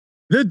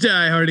The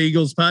Die Hard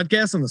Eagles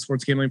podcast on the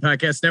Sports Gambling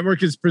Podcast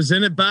Network is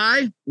presented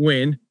by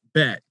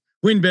WynnBET.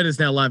 WynnBET is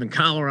now live in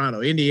Colorado,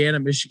 Indiana,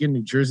 Michigan,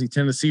 New Jersey,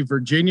 Tennessee,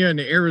 Virginia, and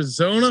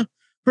Arizona.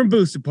 From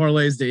boosted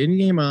parlays to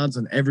in-game odds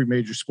on every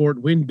major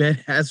sport,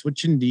 WynnBET has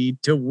what you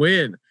need to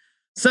win.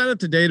 Sign up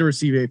today to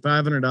receive a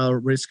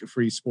 $500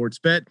 risk-free sports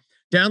bet.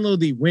 Download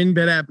the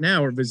WynnBET app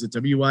now or visit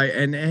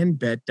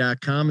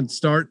wynnbet.com and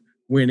start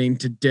winning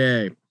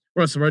today.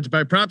 We're also brought to you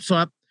by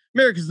PropSwap,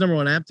 America's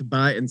 #1 app to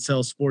buy and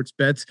sell sports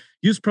bets.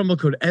 Use promo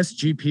code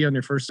SGP on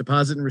your first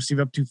deposit and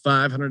receive up to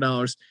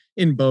 $500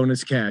 in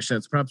bonus cash.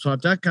 That's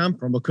PropSwap.com,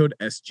 promo code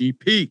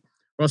SGP.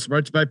 We're also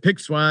brought to you by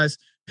PicksWise.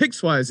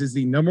 PicksWise is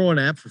the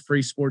 #1 app for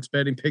free sports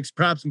betting picks,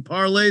 props, and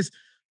parlays.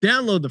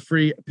 Download the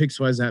free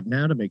PicksWise app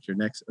now to make your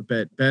next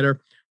bet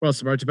better. We're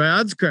also brought to you by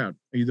OddsCrowd.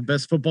 Are you the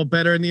best football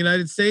bettor in the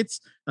United States?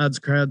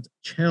 OddsCrowd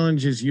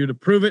challenges you to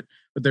prove it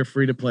with their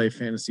free-to-play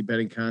fantasy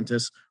betting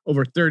contests.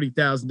 Over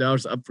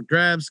 $30,000 up for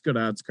grabs. Go to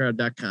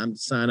oddscrowd.com to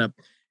sign up.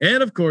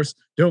 And of course,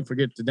 don't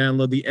forget to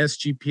download the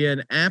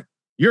SGPN app,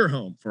 your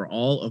home for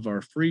all of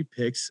our free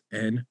picks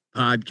and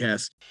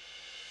podcasts.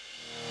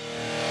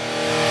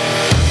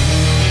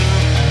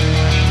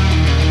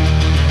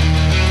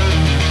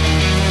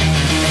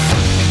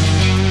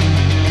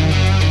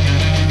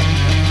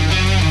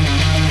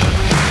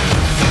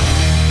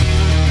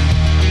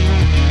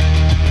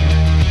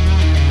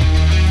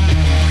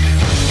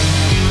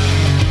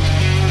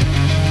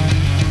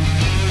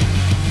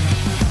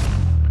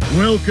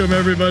 Welcome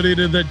everybody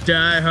to the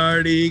Die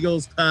Hard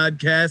Eagles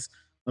podcast.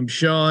 I'm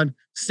Sean,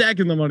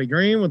 stacking the money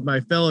green with my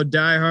fellow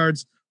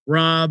diehards,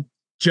 Rob,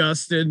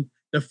 Justin.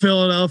 The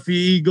Philadelphia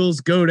Eagles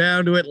go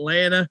down to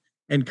Atlanta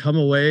and come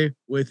away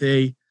with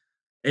an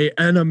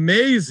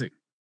amazing,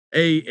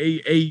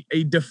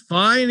 a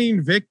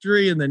defining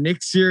victory in the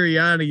Nick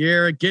Sirianni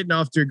era, getting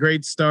off to a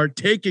great start,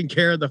 taking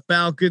care of the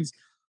Falcons,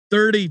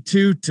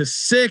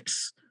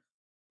 32-6.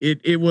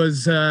 It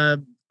was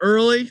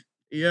early.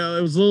 You know,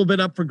 it was a little bit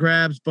up for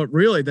grabs, but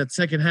really that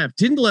second half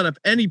didn't let up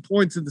any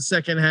points in the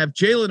second half.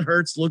 Jalen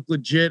Hurts looked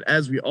legit,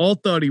 as we all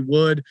thought he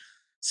would.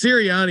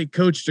 Sirianni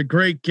coached a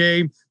great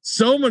game.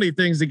 So many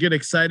things to get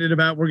excited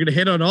about. We're going to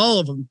hit on all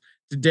of them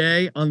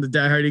today on the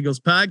Die Hard Eagles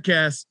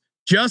podcast.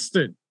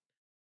 Justin,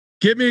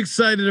 get me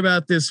excited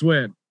about this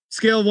win.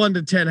 Scale of 1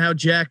 to 10, how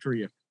jacked were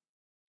you?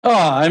 Oh,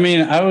 I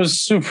mean, I was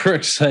super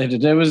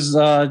excited. It was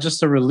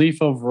just a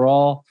relief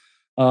overall.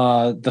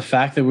 The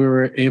fact that we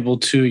were able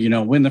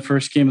to, win the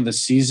first game of the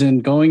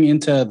season going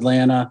into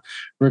Atlanta,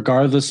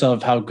 regardless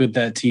of how good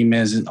that team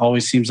is, it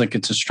always seems like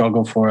it's a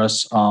struggle for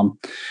us.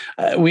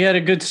 We had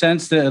a good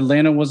sense that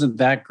Atlanta wasn't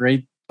that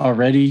great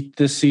already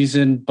this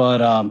season, but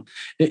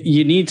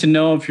you need to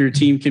know if your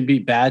team can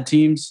beat bad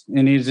teams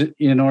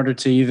in order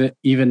to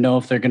even know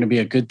if they're going to be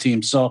a good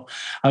team. So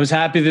I was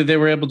happy that they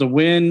were able to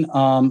win.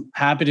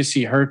 Happy to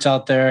see Hurts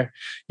out there,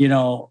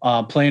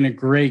 playing a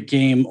great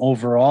game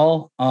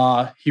overall.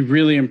 He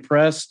really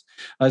impressed.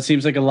 It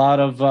seems like a lot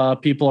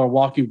of people are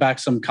walking back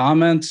some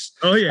comments.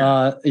 Oh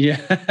yeah.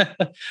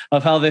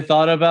 Of how they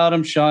thought about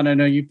him. Sean, I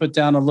know you put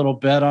down a little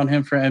bet on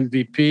him for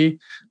MVP,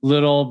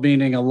 little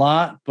meaning a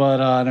lot,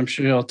 but I'm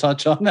sure you'll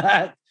touch on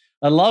that.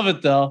 I love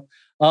it though.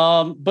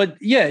 But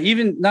yeah,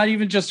 not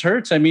even just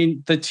Hurts. I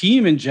mean, the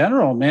team in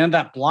general, man,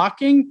 that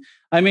blocking,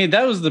 I mean,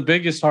 that was the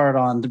biggest hard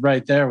on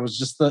right there, was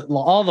just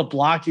all the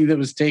blocking that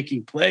was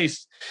taking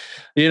place.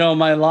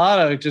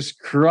 Mailata just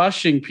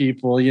crushing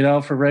people,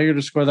 for Reagor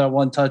to score that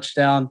one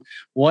touchdown.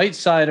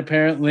 Whiteside,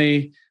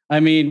 apparently, I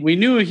mean, we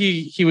knew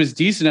he was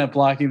decent at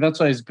blocking. That's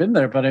why he's been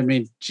there. But I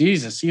mean,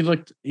 Jesus, he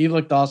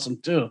looked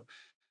awesome too.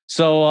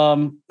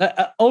 So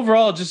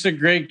overall, just a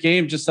great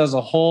game, just as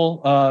a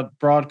whole,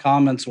 broad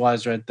comments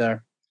wise right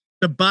there.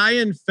 The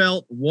buy-in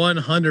felt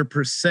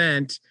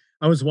 100%.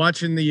 I was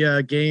watching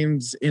the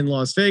games in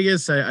Las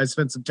Vegas. I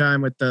spent some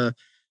time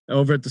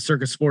over at the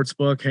Circus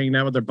Sportsbook, hanging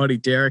out with our buddy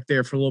Derek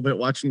there for a little bit,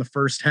 watching the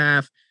first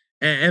half.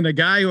 And a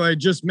guy who I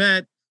just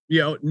met,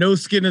 no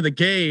skin in the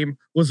game,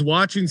 was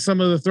watching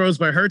some of the throws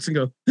by Hurts and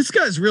go, "This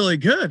guy's really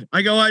good."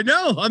 I go, "I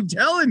know. I'm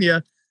telling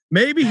you,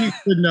 maybe he's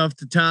good enough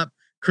to top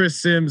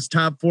Chris Sims,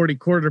 top 40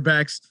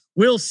 quarterbacks.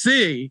 We'll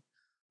see."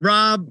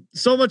 Rob,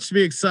 so much to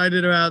be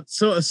excited about.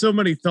 So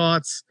many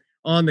thoughts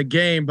on the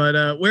game,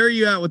 but where are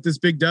you at with this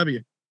big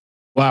W?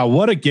 Wow,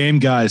 what a game,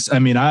 guys. I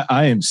mean, I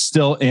am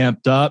still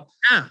amped up.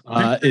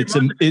 Yeah,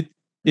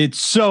 it's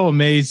so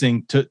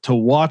amazing to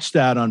watch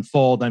that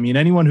unfold. I mean,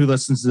 anyone who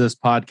listens to this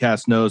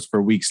podcast knows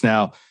for weeks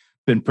now,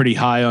 been pretty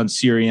high on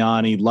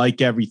Sirianni,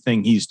 like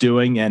everything he's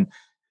doing. And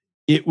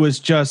it was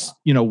just,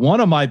 one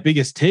of my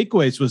biggest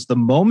takeaways was the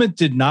moment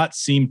did not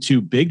seem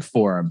too big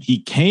for him.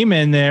 He came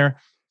in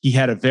there. He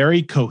had a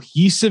very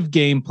cohesive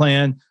game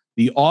plan.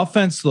 The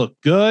offense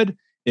looked good.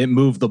 It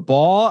moved the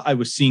ball. I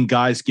was seeing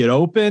guys get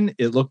open.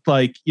 It looked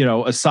like,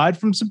 aside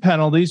from some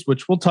penalties,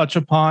 which we'll touch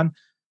upon,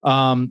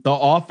 the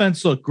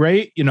offense looked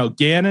great.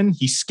 Gannon,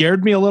 he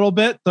scared me a little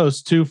bit.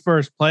 Those two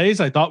first plays,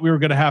 I thought we were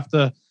going to have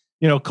to,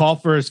 call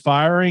for his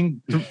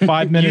firing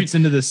 5 minutes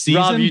into the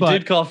season. Rob, you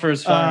did call for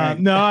his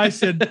firing. No, I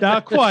said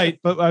not quite,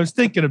 but I was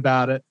thinking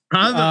about it.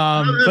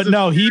 But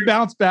no, he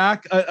bounced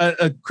back.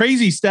 A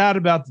crazy stat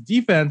about the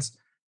defense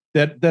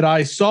that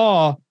I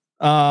saw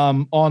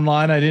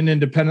online. I didn't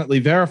independently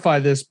verify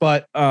this,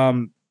 but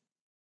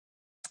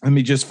let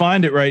me just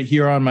find it right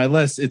here on my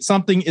list. It's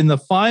something in the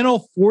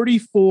final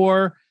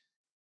 44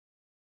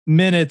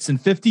 minutes and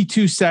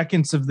 52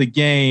 seconds of the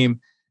game.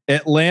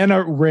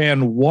 Atlanta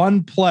ran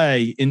one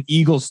play in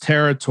Eagles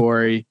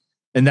territory,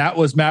 and that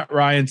was Matt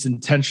Ryan's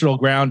intentional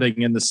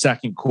grounding in the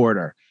second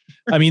quarter.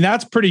 I mean,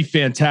 that's pretty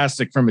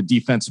fantastic from a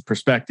defensive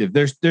perspective.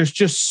 There's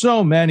just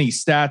so many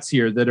stats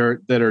here that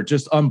are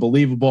just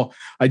unbelievable.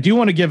 I do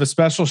want to give a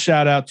special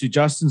shout out to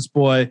Justin's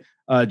boy,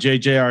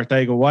 JJ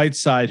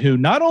Arcega-Whiteside, who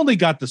not only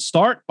got the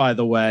start, by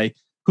the way,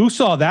 who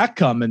saw that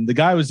coming? The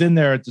guy was in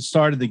there at the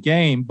start of the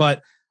game,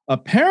 but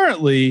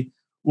apparently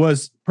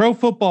was Pro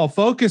Football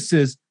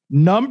Focus's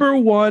number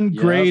one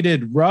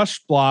graded rush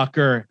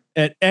blocker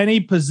at any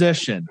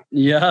position.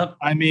 Yeah.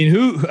 I mean,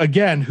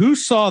 who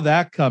saw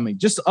that coming?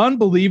 Just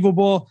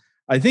unbelievable.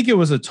 I think it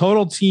was a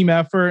total team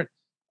effort.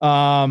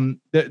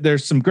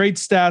 There's some great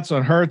stats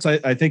on Hurts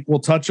I think we'll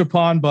touch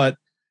upon, but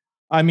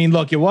I mean,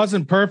 look, it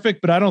wasn't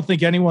perfect, but I don't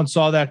think anyone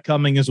saw that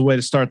coming as a way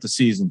to start the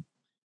season.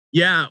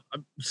 Yeah,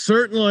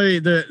 certainly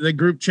the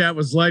group chat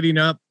was lighting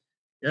up.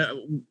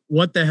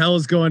 What the hell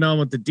is going on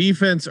with the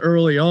defense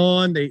early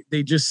on?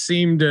 They just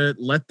seemed to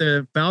let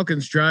the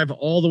Falcons drive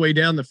all the way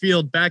down the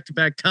field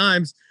back-to-back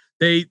times.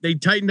 They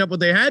tightened up what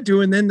they had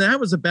to, and then that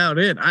was about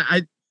it.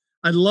 I'd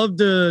love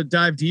to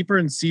dive deeper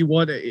and see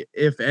what,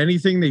 if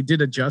anything, they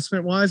did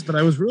adjustment wise, but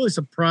I was really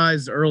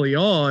surprised early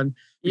on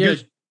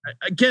because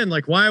again,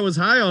 like why I was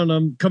high on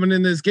them coming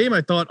in this game,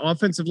 I thought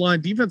offensive line,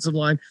 defensive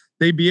line,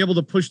 they'd be able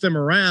to push them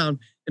around.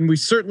 And we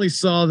certainly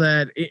saw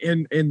that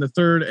in the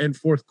third and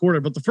fourth quarter,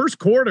 but the first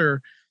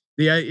quarter,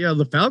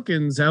 the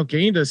Falcons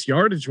outgained us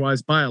yardage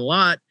wise by a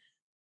lot.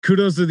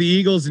 Kudos to the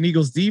Eagles and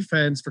Eagles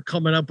defense for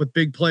coming up with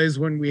big plays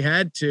when we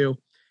had to.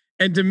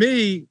 And to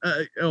me,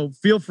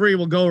 feel free.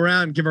 We'll go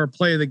around and give our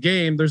play of the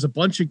game. There's a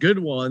bunch of good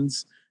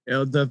ones.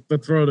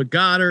 The throw to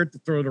Goddard, the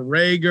throw to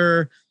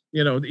Rager.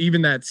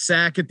 Even that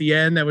sack at the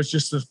end that was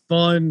just a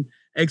fun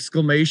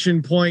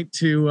exclamation point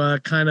to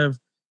kind of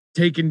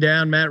taking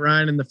down Matt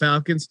Ryan and the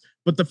Falcons.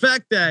 But the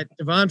fact that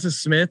Devonta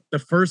Smith, the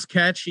first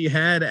catch he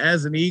had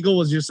as an Eagle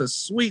was just a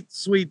sweet,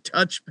 sweet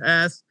touch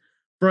pass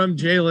from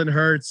Jalen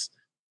Hurts.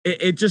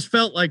 It just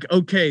felt like,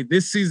 okay,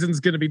 this season's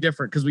going to be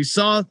different because we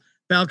saw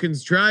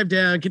Falcons drive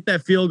down, get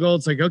that field goal.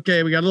 It's like,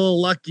 okay, we got a little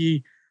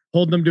lucky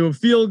holding them to a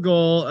field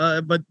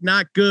goal, but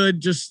not good.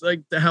 Just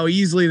like how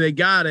easily they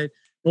got it.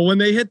 But when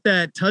they hit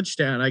that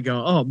touchdown, I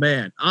go, oh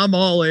man, I'm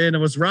all in. I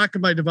was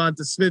rocking my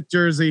Devonta Smith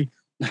jersey.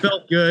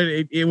 Felt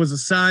good. It was a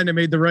sign I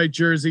made the right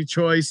jersey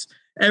choice.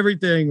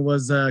 Everything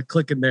was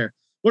clicking there.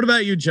 What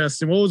about you,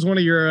 Justin? What was one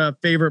of your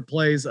favorite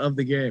plays of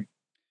the game?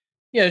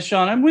 Yeah,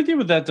 Sean, I'm with you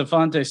with that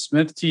Devonta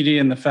Smith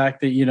TD and the fact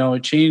that,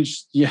 it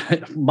changed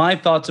my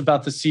thoughts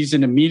about the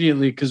season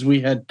immediately because we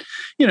had,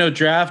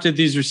 drafted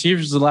these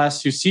receivers the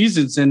last two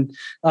seasons and,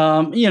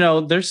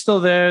 they're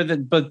still there,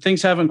 but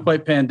things haven't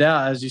quite panned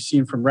out as you've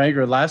seen from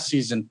Rager last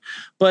season.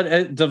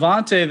 But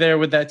Devonta there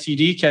with that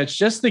TD catch,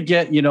 just to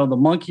get, the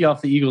monkey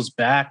off the Eagles'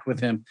 back with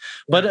him.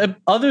 Yeah. But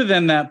other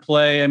than that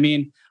play, I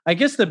mean, I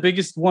guess the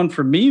biggest one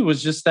for me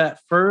was just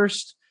that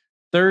first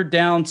third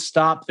down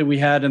stop that we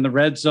had in the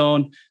red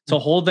zone to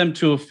hold them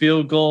to a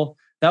field goal.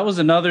 That was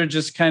another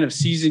just kind of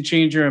season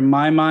changer in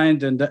my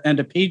mind and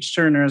a page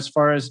turner as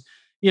far as,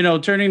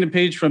 turning the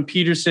page from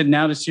Peterson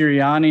now to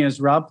Sirianni, as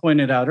Rob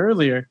pointed out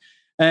earlier.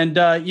 And,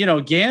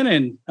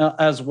 Gannon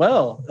as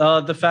well.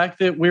 The fact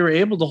that we were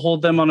able to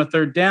hold them on a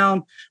third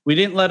down, we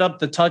didn't let up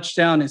the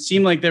touchdown. It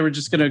seemed like they were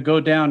just going to go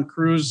down,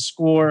 cruise,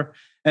 score.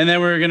 And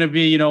then we were going to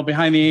be,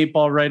 behind the eight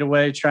ball right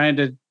away, trying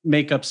to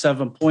make up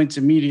 7 points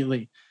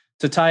immediately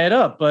to tie it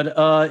up. But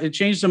it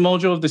changed the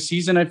mojo of the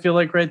season, I feel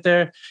like, right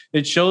there.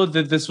 It showed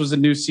that this was a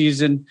new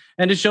season,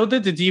 and it showed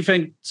that the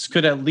defense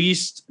could at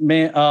least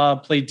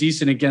play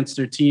decent against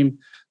their team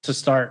to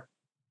start.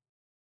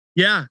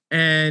 Yeah,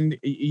 and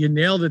you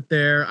nailed it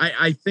there.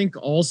 I think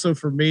also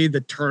for me,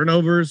 the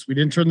turnovers, we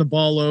didn't turn the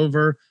ball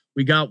over.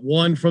 We got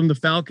one from the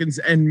Falcons,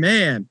 and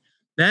man,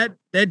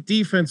 that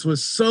defense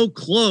was so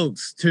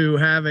close to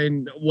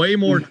having way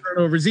more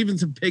turnovers, even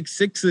some pick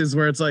sixes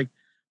where it's like,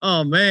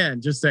 oh man,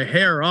 just a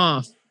hair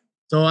off.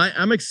 So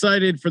I'm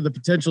excited for the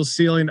potential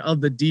ceiling of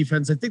the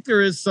defense. I think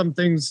there is some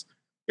things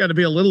you got to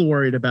be a little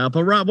worried about.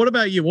 But Rob, what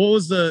about you?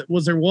 Was there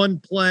one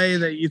play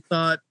that you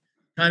thought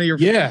kind of your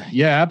Yeah,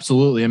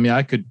 absolutely. I mean,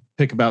 I could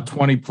pick about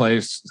 20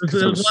 plays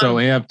because I was so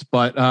amped.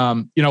 But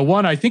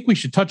one I think we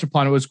should touch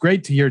upon. It was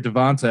great to hear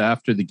Devonta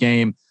after the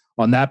game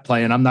on that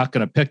play, and I'm not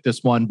going to pick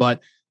this one, but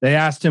they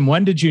asked him,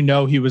 when did you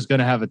know he was going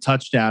to have a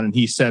touchdown? And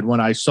he said,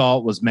 when I saw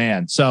it was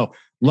man. So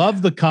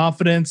love the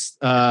confidence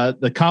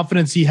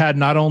he had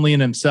not only in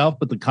himself,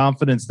 but the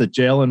confidence that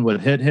Jalen would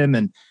hit him.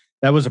 And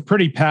that was a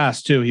pretty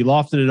pass too. He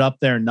lofted it up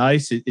there.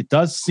 Nice. It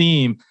does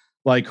seem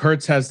like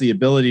Hurts has the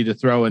ability to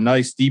throw a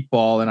nice deep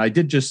ball. And I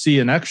did just see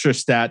an extra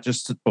stat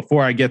just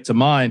before I get to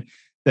mine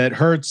that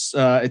Hurts,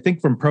 I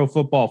think from Pro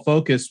Football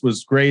Focus,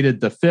 was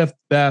graded the 5th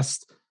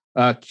best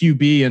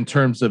QB in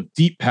terms of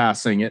deep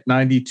passing at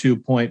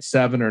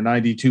 92.7 or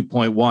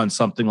 92.1,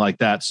 something like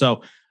that.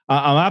 So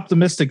I'm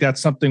optimistic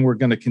that's something we're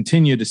going to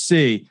continue to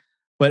see.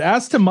 But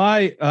as to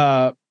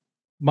my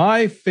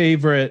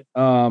favorite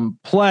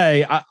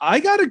play, I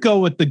got to go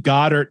with the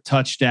Goddard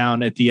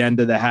touchdown at the end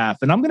of the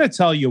half. And I'm going to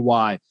tell you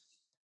why.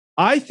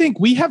 I think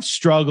we have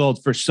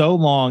struggled for so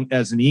long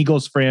as an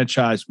Eagles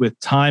franchise with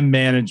time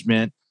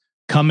management,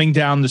 coming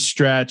down the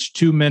stretch,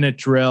 2-minute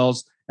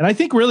drills. And I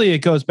think really it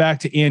goes back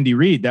to Andy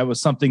Reid. That was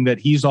something that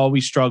he's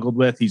always struggled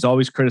with. He's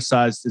always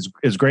criticized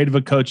as great of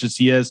a coach as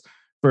he is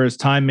for his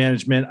time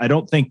management. I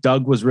don't think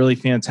Doug was really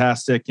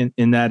fantastic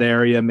in that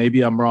area.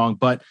 Maybe I'm wrong,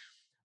 but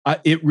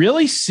it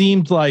really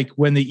seemed like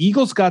when the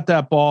Eagles got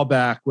that ball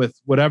back with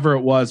whatever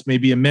it was,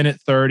 maybe a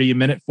minute 30, a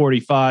minute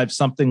 45,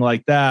 something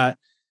like that.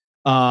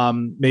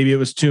 Maybe it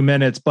was 2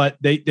 minutes, but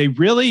they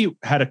really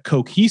had a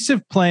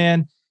cohesive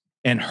plan,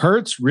 and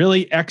Hurts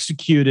really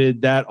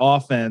executed that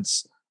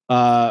offense,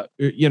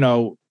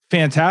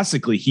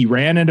 fantastically. He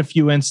ran in a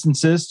few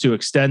instances to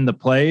extend the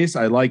plays.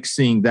 I like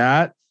seeing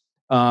that.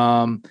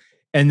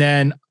 And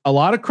then a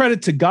lot of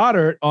credit to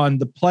Goddard on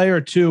the play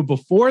or two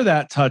before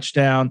that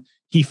touchdown.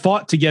 He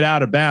fought to get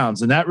out of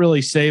bounds, and that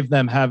really saved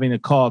them having to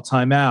call a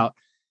timeout.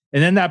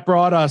 And then that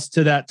brought us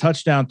to that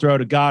touchdown throw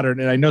to Goddard.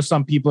 And I know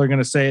some people are going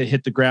to say it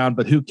hit the ground,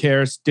 but who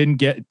cares? Didn't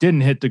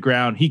hit the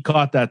ground. He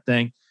caught that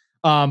thing.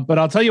 But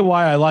I'll tell you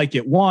why I like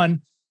it.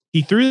 One,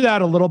 he threw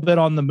that a little bit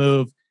on the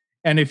move.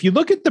 And if you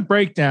look at the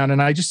breakdown,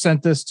 and I just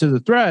sent this to the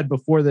thread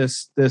before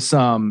this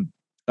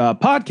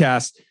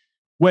podcast,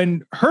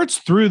 when Hurts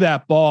threw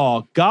that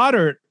ball,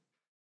 Goddard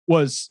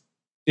was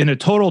in a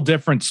total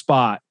different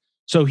spot.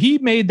 So he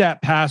made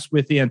that pass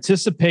with the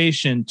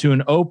anticipation to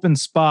an open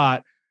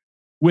spot,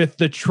 with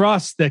the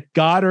trust that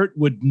Goddard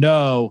would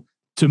know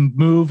to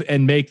move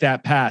and make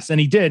that pass. And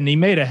he did. And he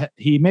made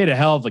a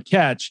hell of a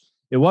catch.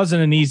 It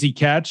wasn't an easy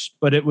catch,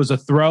 but it was a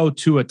throw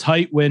to a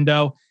tight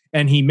window,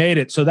 and he made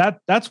it. So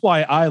that's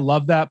why I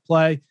love that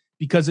play,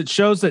 because it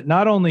shows that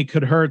not only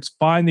could Hurts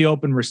find the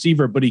open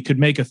receiver, but he could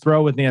make a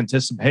throw with the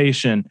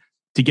anticipation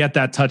to get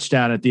that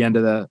touchdown at the end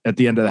of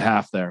the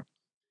half there.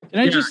 Can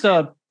I just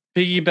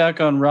piggyback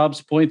on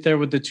Rob's point there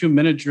with the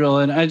 2-minute drill?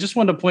 And I just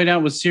wanted to point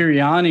out with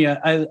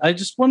Sirianni, I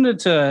just wanted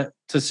to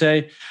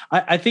say,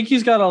 I think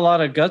he's got a lot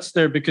of guts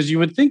there, because you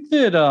would think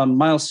that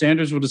Miles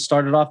Sanders would have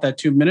started off that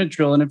 2-minute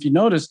drill. And if you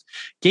noticed,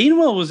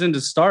 Gainwell was in to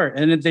start,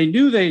 and they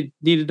knew they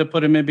needed to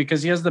put him in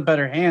because he has the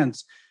better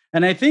hands.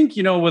 And I think,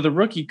 with a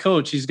rookie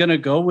coach, he's going to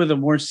go with a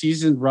more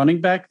seasoned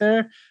running back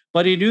there,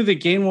 but he knew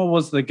that Gainwell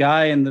was the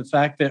guy, and the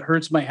fact that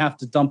Hurts might have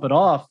to dump it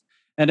off.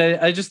 And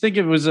I just think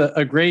it was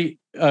a great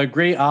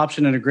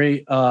option and a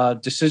great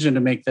decision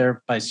to make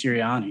there by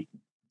Sirianni.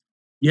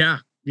 Yeah.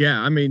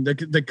 I mean,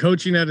 the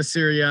coaching out of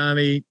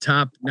Sirianni,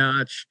 top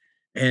notch,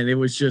 and it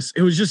was just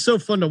so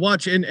fun to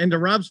watch. And to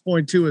Rob's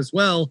point too, as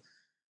well,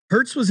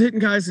 Hurts was hitting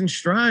guys in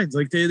strides.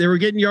 Like they were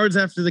getting yards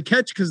after the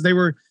catch because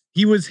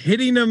he was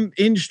hitting them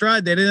in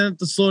stride. They didn't have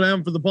to slow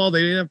down for the ball.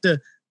 They didn't have to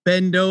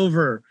bend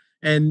over.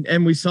 And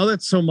we saw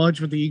that so much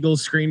with the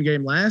Eagles screen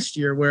game last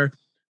year, where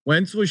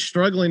Wentz was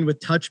struggling with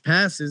touch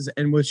passes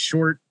and with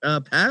short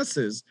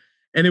passes,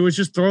 and it was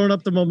just throwing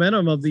up the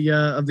momentum of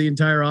the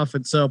entire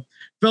offense. So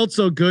felt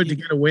so good to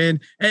get a win.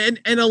 And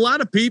a lot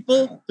of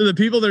people, to the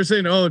people that are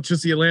saying, "Oh, it's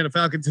just the Atlanta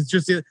Falcons," it's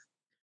just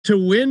to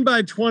win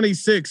by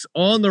 26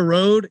 on the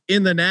road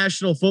in the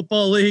National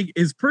Football League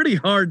is pretty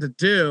hard to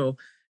do,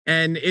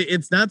 and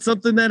it's not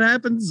something that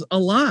happens a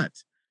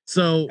lot.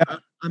 So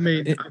I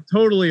mean, I'm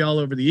totally all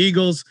over the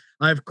Eagles.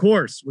 I, of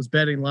course, was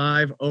betting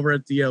live over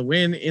at the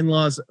Win in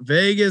Las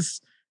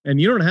Vegas, and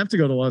you don't have to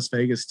go to Las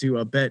Vegas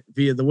to bet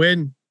via the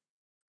Win.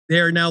 They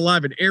are now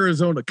live in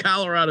Arizona,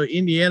 Colorado,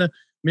 Indiana,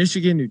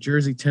 Michigan, New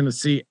Jersey,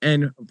 Tennessee,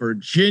 and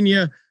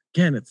Virginia.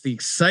 Again, it's the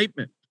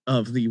excitement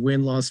of the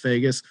Win Las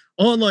Vegas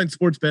online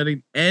sports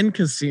betting and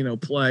casino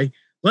play.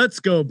 Let's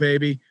go,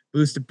 baby.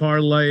 Boosted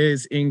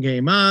parlays,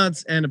 in-game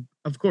odds, and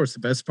of course, the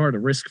best part, a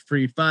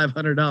risk-free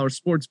 $500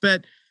 sports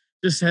bet.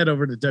 Just head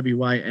over to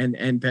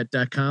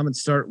wynnbet.com and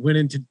start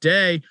winning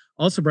today.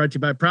 Also brought to you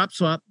by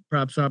PropSwap.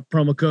 PropSwap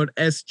promo code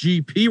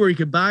SGP, where you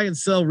can buy and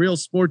sell real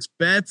sports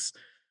bets.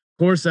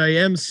 Of course, I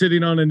am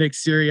sitting on a Nick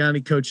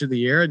Sirianni Coach of the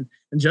Year, and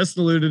just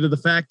alluded to the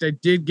fact I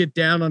did get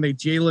down on a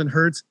Jalen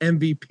Hurts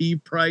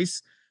MVP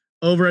price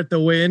over at the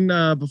Win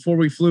before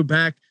we flew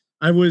back.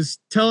 I was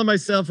telling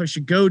myself I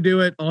should go do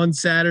it on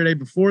Saturday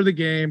before the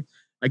game.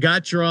 I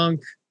got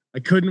drunk. I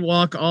couldn't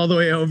walk all the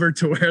way over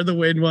to where the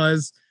Win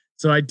was.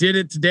 So I did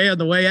it today on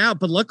the way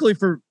out, but luckily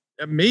for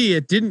me,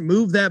 it didn't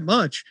move that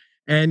much.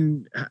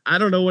 And I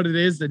don't know what it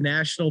is. The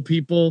national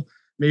people,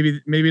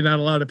 maybe not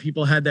a lot of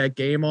people had that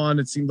game on.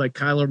 It seemed like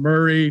Kyler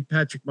Murray,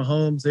 Patrick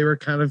Mahomes, they were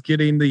kind of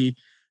getting the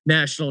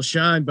national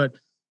shine. But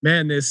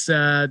man, this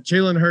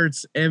Jalen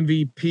Hurts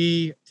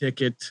MVP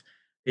ticket,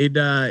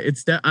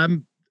 it's that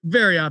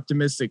very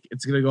optimistic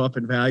it's going to go up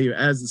in value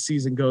as the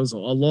season goes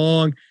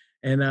along.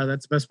 And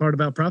that's the best part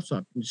about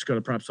PropSwap. You just go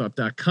to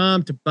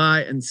PropSwap.com to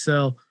buy and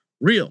sell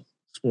real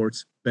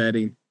sports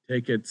betting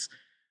tickets.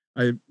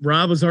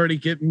 Rob was already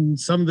getting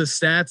some of the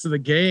stats of the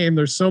game.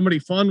 There's so many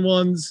fun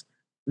ones.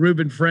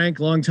 Ruben Frank,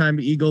 longtime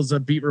Eagles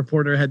beat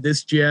reporter, had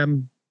this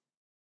gem.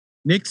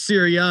 Nick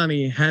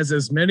Sirianni has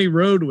as many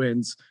road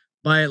wins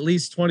by at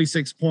least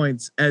 26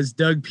 points as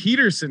Doug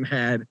Peterson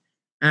had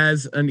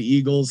as an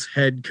Eagles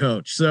head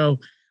coach. So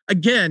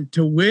again,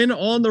 to win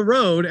on the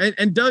road,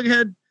 and Doug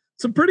had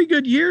some pretty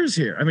good years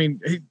here. I mean,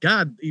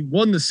 he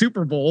won the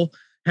Super Bowl,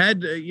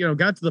 got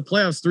to the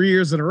playoffs 3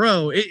 years in a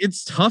row.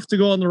 It's tough to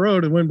go on the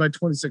road and win by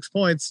 26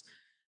 points.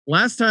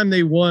 Last time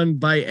they won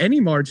by any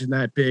margin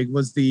that big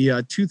was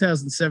the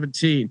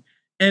 2017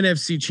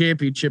 NFC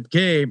Championship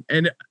game.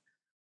 And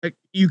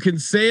you can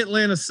say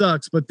Atlanta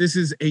sucks, but this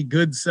is a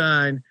good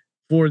sign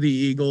for the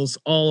Eagles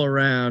all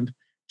around.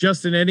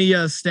 Justin, any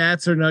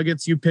stats or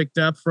nuggets you picked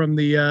up from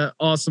the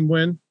awesome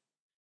win?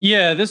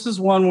 Yeah, this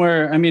is one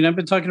where, I've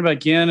been talking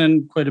about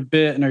Gannon quite a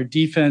bit and our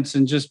defense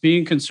and just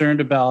being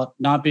concerned about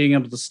not being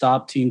able to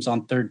stop teams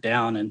on third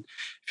down. And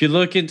if you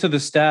look into the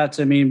stats,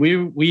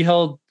 we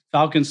held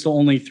Falcons to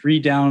only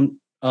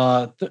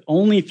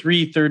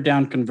three third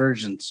down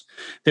conversions.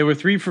 They were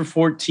 3 for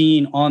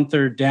 14 on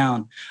third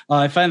down.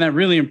 I find that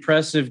really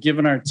impressive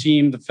given our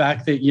team, the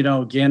fact that,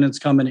 Gannon's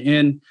coming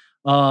in,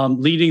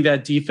 leading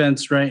that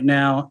defense right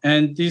now.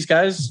 And these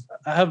guys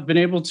have been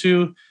able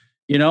to,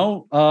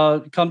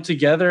 come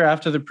together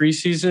after the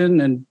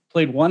preseason and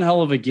played one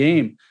hell of a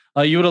game.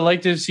 You would have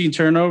liked to have seen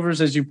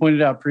turnovers, as you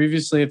pointed out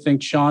previously, I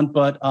think, Sean.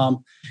 But,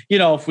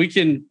 if we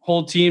can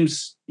hold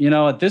teams,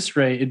 at this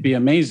rate, it'd be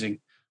amazing.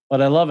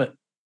 But I love it.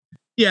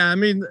 Yeah,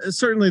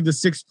 certainly the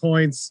 6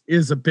 points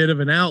is a bit of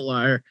an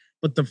outlier,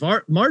 but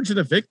the margin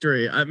of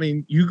victory,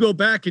 you go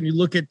back and you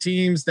look at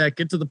teams that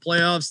get to the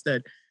playoffs,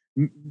 that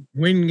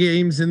win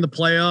games in the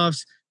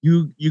playoffs.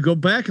 You go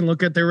back and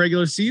look at their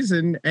regular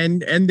season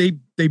and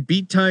they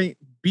beat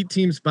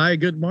teams by a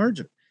good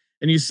margin.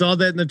 And you saw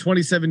that in the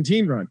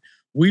 2017 run.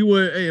 We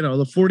were,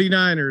 the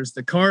 49ers,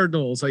 the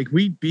Cardinals,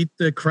 we beat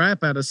the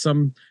crap out of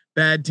some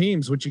bad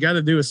teams, which you got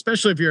to do,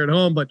 especially if you're at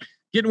home. But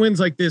getting wins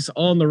like this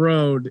on the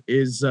road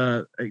is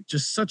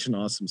just such an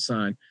awesome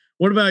sign.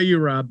 What about you,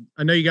 Rob?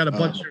 I know you got a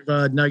bunch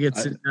of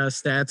nuggets and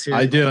stats here.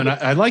 I do. And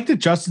I like that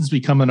Justin's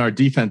becoming our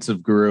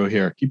defensive guru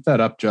here. Keep that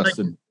up,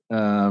 Justin.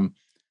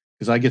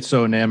 Because I get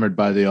so enamored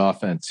by the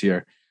offense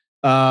here.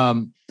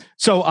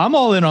 So I'm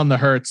all in on the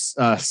Hurts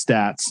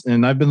stats,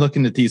 and I've been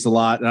looking at these a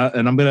lot.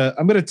 And I'm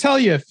gonna tell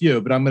you a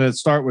few, but I'm gonna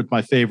start with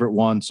my favorite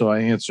one, so I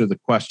answer the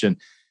question.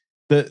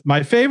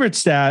 My favorite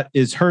stat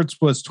is Hurts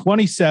was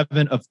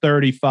 27 of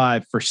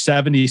 35 for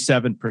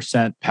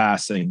 77%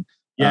 passing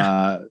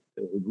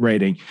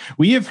rating.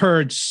 We have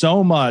heard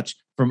so much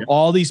from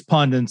all these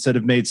pundits that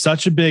have made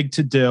such a big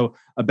to-do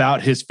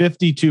about his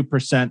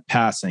 52%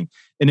 passing.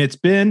 And it's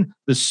been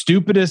the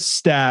stupidest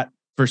stat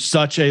for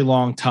such a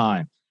long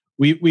time.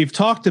 We've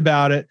talked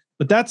about it,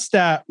 but that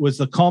stat was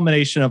the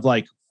culmination of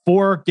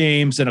 4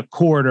 games and a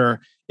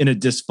quarter in a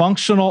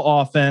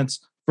dysfunctional offense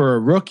for a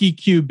rookie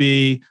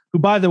QB, who,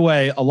 by the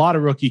way, a lot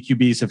of rookie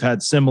QBs have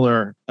had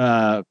similar,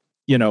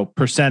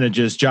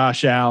 percentages.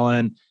 Josh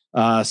Allen,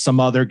 some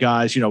other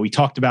guys. We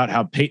talked about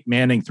how Peyton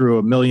Manning threw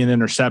 1 million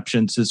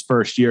interceptions his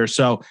first year.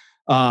 So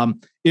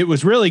it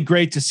was really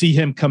great to see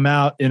him come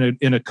out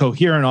in a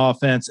coherent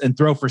offense and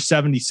throw for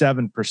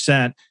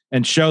 77%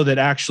 and show that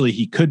actually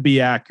he could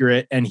be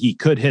accurate and he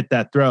could hit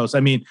that throws.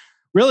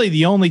 Really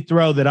the only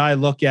throw that I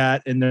look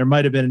at, and there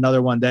might've been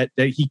another one that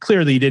he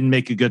clearly didn't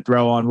make a good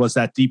throw on, was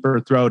that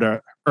deeper throw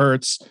to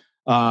Ertz.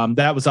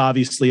 That was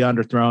obviously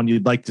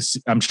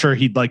underthrown. I'm sure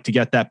he'd like to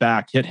get that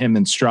back, hit him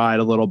in stride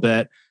a little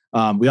bit.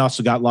 We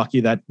also got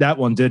lucky that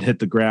one did hit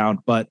the ground,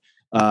 but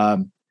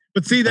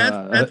see,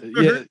 that's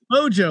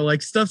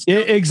mojo, stuff's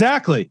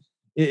exactly.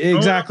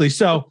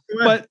 So,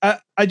 but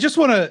I just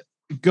want to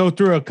go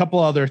through a couple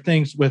other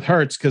things with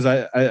Hurts, because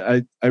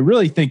I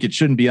really think it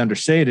shouldn't be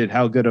understated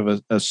how good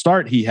of a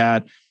start he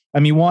had.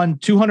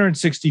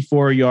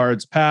 264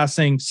 yards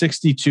passing,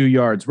 62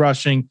 yards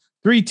rushing,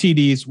 3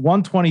 TDs,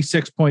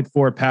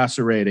 126.4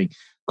 passer rating.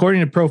 According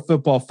to Pro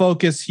Football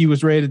Focus, he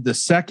was rated the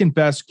second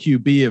best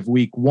QB of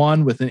week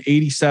 1 with an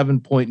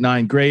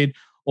 87.9 grade,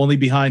 only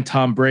behind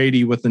Tom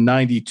Brady with a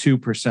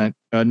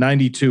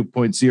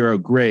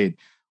 92.0 grade.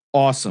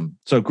 Awesome.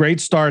 So great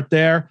start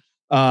there.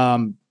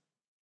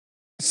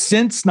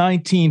 Since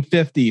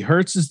 1950,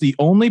 Hurts is the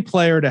only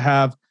player to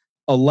have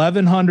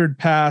 1,100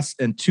 pass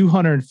and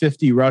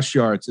 250 rush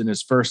yards in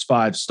his first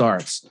 5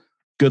 starts.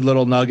 Good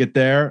little nugget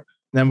there.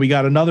 Then we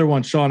got another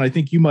one, Sean. I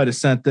think you might have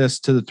sent this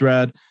to the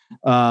thread.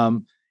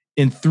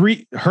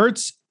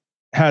 Hurts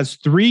has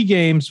 3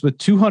 games with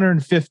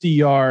 250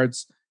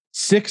 yards,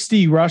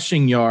 60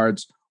 rushing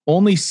yards.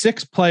 Only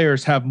 6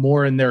 players have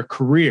more in their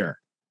career,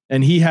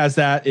 and he has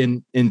that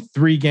in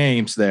 3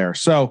 games there.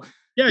 So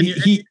yeah,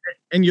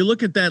 and you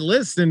look at that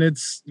list, and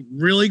it's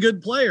really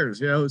good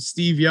players.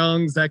 Steve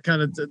Young's that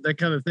kind of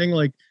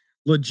thing.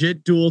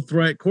 legit dual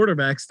threat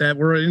quarterbacks that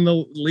were in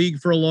the league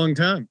for a long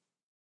time.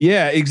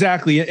 Yeah,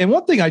 exactly. And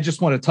one thing I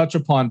just want to touch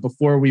upon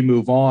before we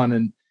move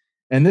on,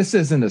 and this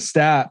isn't a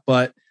stat,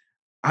 but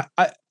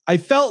I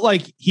felt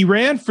like he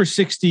ran for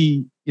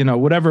 60,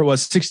 whatever it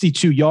was,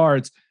 62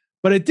 yards,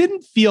 but it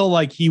didn't feel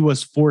like he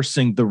was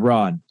forcing the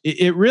run.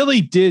 It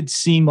really did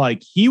seem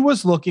like he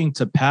was looking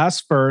to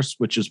pass first,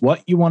 which is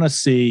what you want to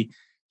see.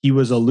 He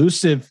was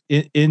elusive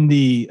in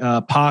the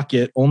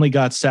pocket, only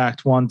got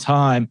sacked one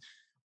time,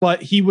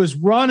 but he was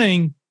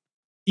running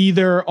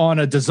either on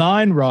a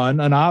design run,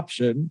 an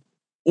option,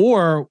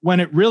 or when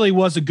it really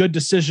was a good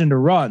decision to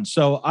run.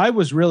 So I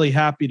was really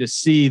happy to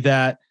see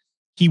that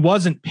he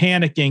wasn't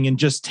panicking and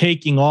just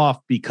taking off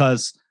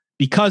because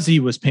he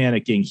was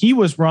panicking. He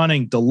was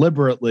running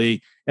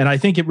deliberately, and I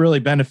think it really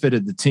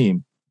benefited the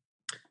team.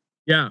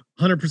 Yeah,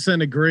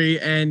 100% agree.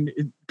 And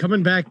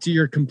coming back to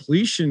your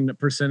completion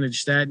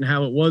percentage stat and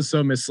how it was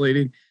so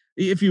misleading,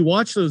 if you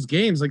watch those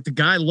games, like the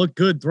guy looked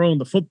good throwing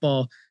the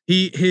football.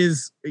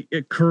 His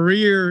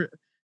career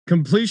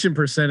completion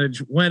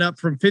percentage went up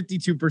from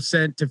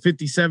 52% to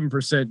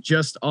 57%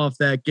 just off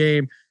that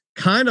game,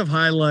 kind of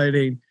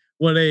highlighting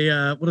what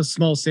a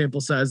small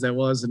sample size that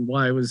was and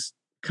why it was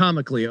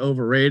comically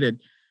overrated.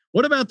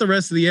 What about the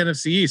rest of the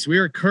NFC East? We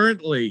are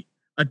currently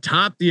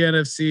atop the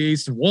NFC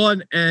East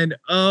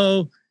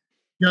 1-0.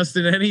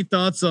 Justin, any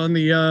thoughts on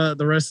the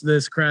rest of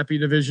this crappy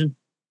division?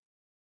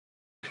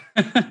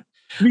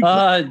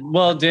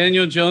 Well,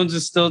 Daniel Jones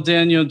is still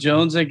Daniel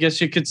Jones, I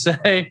guess you could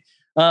say.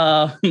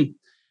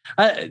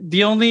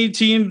 The only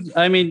team,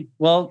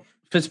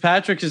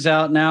 Fitzpatrick is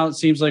out now. It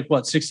seems like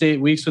 6 to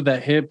 8 weeks with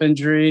that hip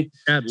injury.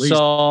 At least.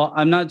 So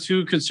I'm not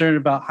too concerned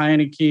about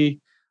Heineke.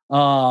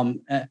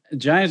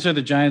 Giants are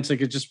the Giants,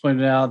 like I just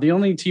pointed out. The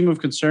only team of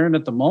concern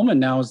at the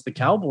moment now is the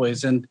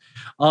Cowboys. And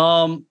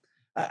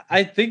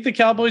I think the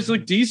Cowboys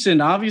look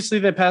decent. Obviously,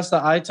 they passed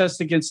the eye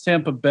test against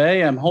Tampa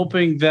Bay. I'm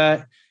hoping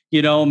that,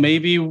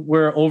 maybe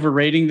we're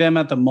overrating them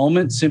at the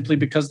moment simply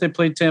because they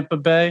played Tampa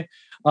Bay.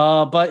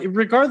 But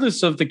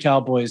regardless of the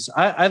Cowboys,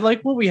 I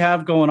like what we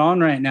have going on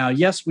right now.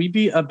 Yes, we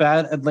beat a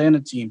bad Atlanta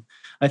team.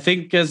 I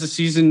think as the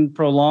season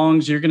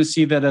prolongs, you're going to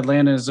see that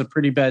Atlanta is a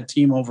pretty bad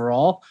team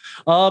overall.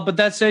 But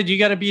that said, you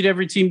got to beat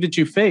every team that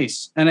you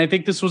face. And I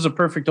think this was a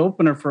perfect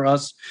opener for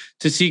us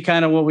to see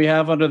kind of what we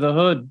have under the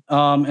hood.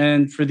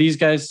 And for these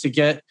guys to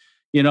get,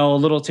 a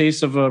little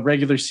taste of a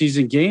regular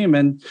season game.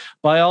 And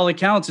by all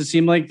accounts, it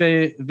seemed like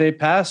they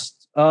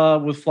passed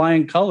with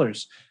flying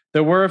colors.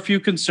 There were a few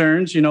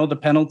concerns, the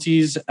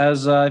penalties,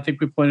 as I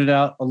think we pointed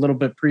out a little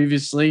bit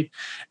previously.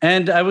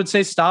 And I would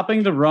say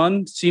stopping the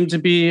run seemed to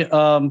be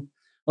a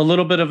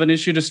little bit of an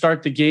issue to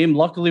start the game.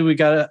 Luckily, we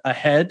got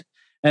ahead,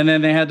 and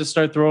then they had to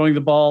start throwing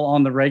the ball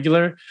on the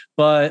regular.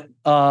 But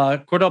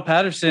Cordell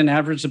Patterson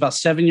averaged about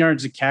 7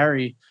 yards a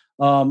carry,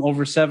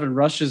 over 7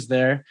 rushes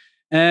there.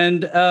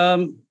 And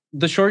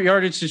the short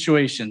yardage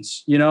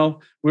situations, we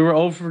were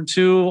 0 for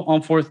 2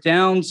 on 4th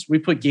downs. We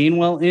put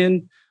Gainwell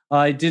in.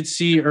 I did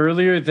see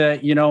earlier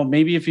that,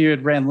 maybe if he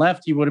had ran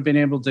left, he would have been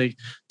able to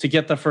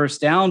get the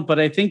first down. But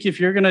I think if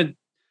you're going to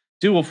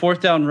do a 4th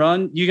down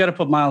run, you got to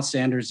put Miles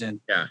Sanders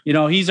in.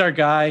 Yeah. He's our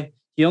guy.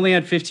 He only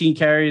had 15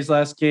 carries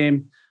last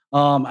game.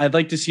 I'd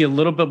like to see a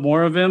little bit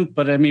more of him,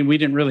 but we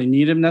didn't really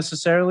need him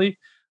necessarily.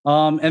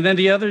 And then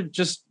the other,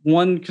 just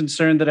one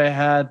concern that I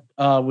had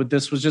with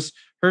this was just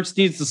Hurts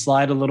needs to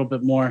slide a little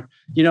bit more.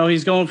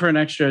 He's going for an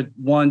extra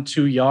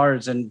 1-2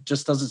 yards and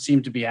just doesn't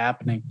seem to be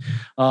happening.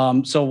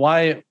 So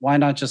why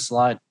not just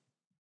slide?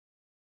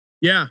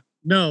 Yeah,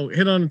 no,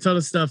 hit on a ton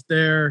of stuff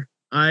there.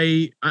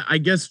 I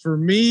guess for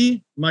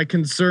me, my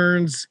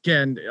concerns,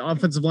 again,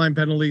 offensive line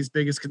penalties,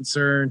 biggest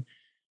concern,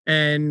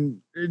 and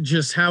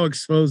just how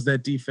exposed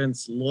that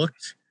defense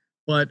looked.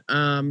 But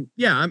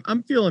yeah,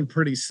 I'm feeling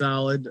pretty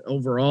solid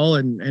overall,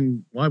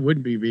 and why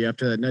wouldn't we be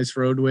after that nice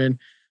road win?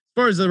 As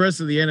far as the rest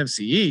of the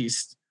NFC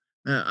East,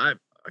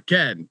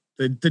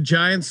 the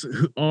Giants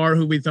are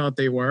who we thought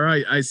they were.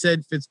 I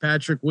said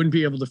Fitzpatrick wouldn't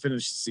be able to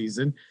finish the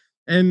season,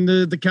 and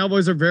the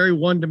Cowboys are very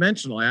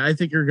one-dimensional. I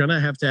think you're gonna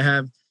have to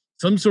have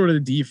some sort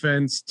of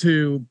defense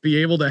to be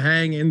able to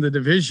hang in the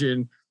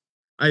division.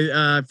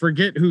 I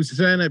forget who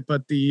sent it,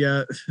 but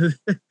the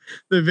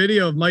the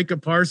video of Micah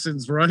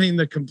Parsons running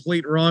the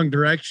complete wrong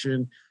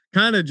direction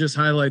kind of just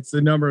highlights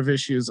the number of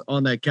issues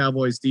on that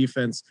Cowboys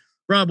defense.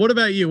 Rob, what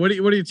about you? What are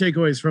your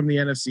takeaways from the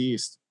NFC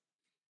East?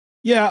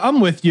 Yeah,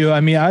 I'm with you.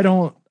 I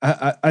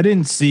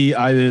didn't see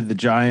either the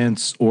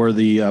Giants or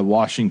the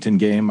Washington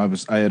game.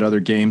 I had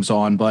other games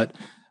on, but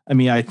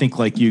I think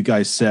like you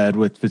guys said,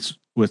 with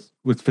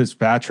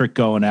Fitzpatrick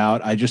going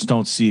out, I just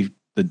don't see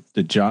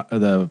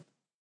the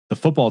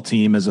football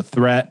team as a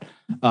threat.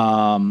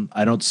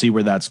 I don't see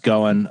where that's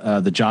going.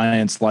 The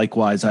Giants,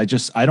 likewise.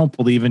 I don't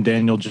believe in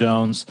Daniel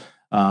Jones.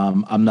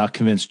 I'm not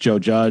convinced Joe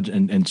Judge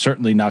and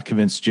certainly not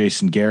convinced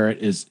Jason Garrett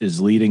is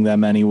leading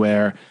them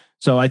anywhere.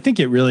 So I think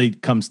it really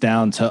comes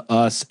down to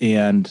us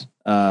and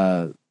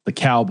the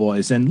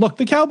Cowboys. And look,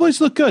 the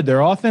Cowboys look good.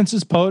 Their offense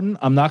is potent.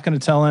 I'm not going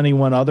to tell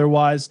anyone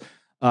otherwise.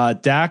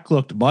 Dak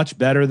looked much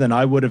better than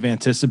I would have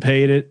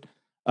anticipated.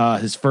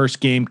 his first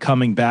game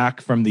coming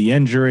back from the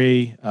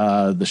injury,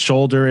 the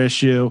shoulder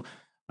issue.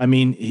 I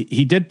mean,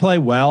 he did play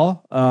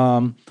well.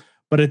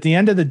 But at the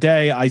end of the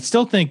day, I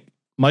still think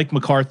Mike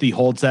McCarthy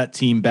holds that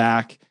team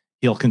back.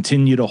 He'll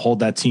continue to hold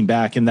that team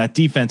back, and that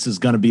defense is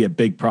going to be a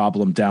big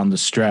problem down the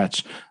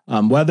stretch.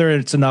 Whether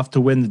it's enough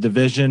to win the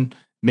division,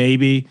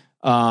 maybe,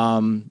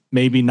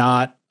 maybe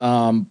not.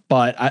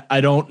 But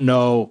I don't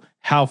know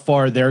how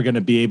far they're going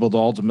to be able to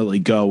ultimately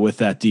go with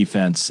that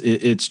defense.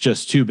 It's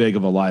just too big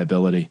of a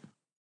liability.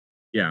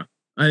 Yeah,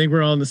 I think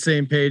we're all on the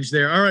same page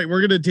there. All right, we're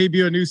going to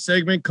debut a new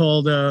segment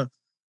called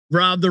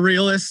Rob the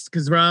Realist,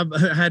 because Rob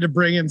had to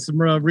bring in some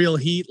real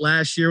heat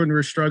last year when we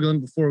were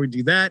struggling. Before we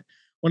do that,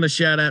 want to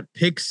shout out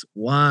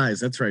PicksWise.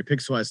 That's right,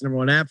 PicksWise,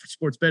 #1 app for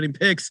sports betting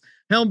picks,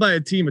 helmed by a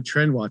team of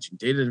trend-watching,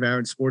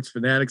 data-devouring sports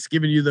fanatics,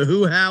 giving you the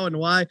who, how, and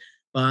why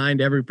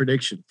behind every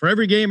prediction. For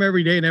every game,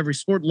 every day, and every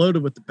sport,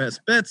 loaded with the best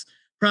bets,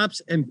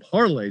 props, and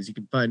parlays. You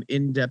can find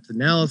in-depth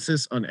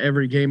analysis on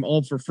every game,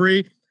 all for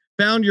free.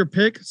 Found your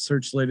pick,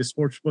 search the latest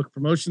sportsbook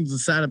promotions and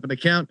sign up an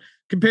account,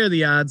 compare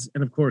the odds,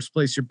 and of course,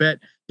 place your bet.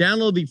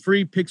 Download the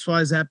free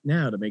PicksWise app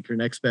now to make your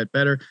next bet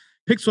better.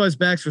 PicksWise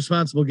backs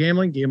responsible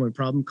gambling. Gambling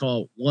problem?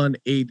 Call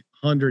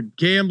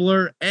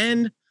 1-800-GAMBLER.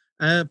 And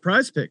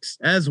Prize Picks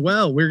as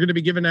well. We're going to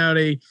be giving out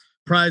a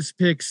Prize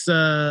Picks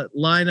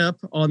lineup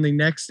on the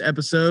next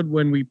episode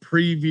when we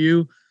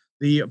preview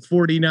the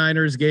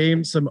 49ers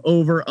game, some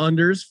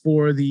over-unders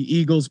for the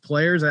Eagles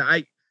players.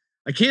 I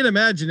can't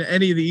imagine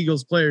any of the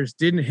Eagles players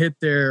didn't hit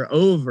their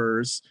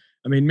overs.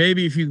 I mean,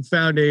 maybe if you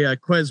found a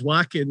Quez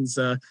Watkins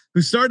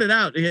who started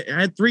out,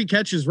 had 3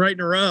 catches right in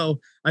a row.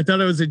 I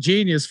thought it was a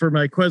genius for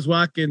my Quez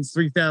Watkins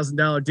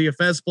 $3,000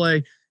 DFS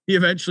play. He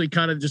eventually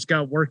kind of just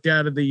got worked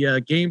out of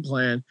the game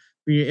plan.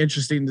 Be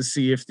interesting to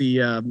see if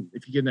you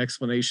get an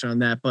explanation on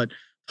that. But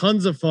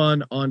tons of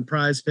fun on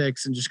Prize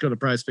Picks, and just go to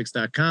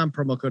prizepicks.com,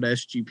 promo code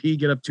SGP,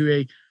 get up to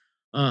a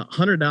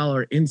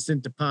 $100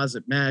 instant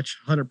deposit match,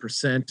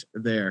 100%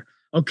 there.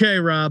 Okay,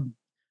 Rob,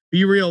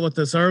 be real with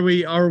us. Are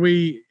we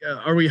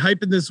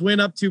hyping this win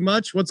up too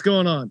much? What's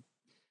going on?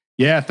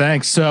 Yeah,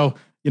 thanks. So,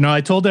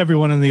 I told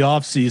everyone in the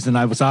off season,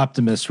 I was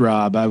optimist,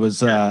 Rob. I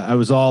was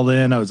all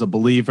in. I was a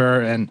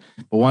believer.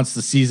 But once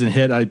the season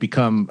hit, I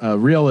become a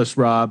realist,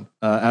 Rob,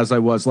 as I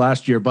was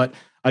last year. But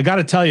I got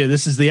to tell you,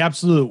 this is the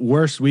absolute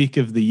worst week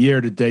of the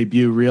year to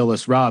debut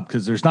realist Rob,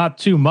 because there's not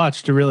too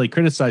much to really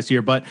criticize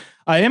here. But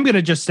I am going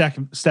to just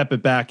step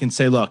it back and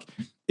say, look,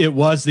 it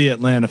was the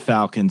Atlanta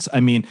Falcons. I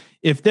mean,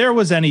 if there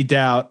was any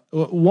doubt,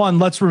 one,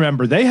 let's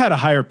remember they had a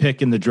higher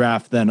pick in the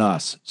draft than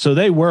us. So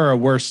they were a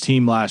worse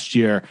team last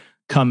year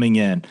coming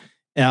in.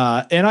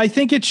 And I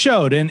think it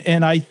showed.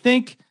 And I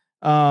think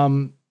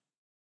the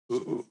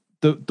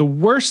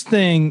worst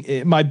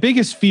thing, my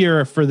biggest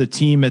fear for the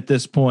team at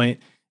this point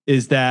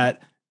is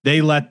that they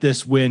let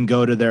this win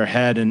go to their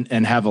head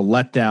and have a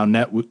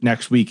letdown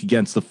next week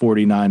against the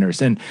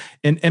 49ers.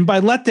 And by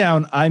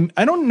letdown,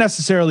 I don't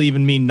necessarily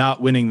even mean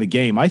not winning the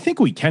game. I think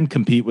we can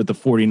compete with the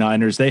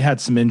 49ers. They had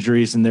some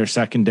injuries in their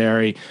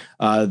secondary.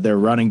 Their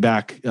running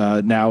back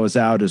now is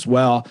out as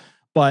well.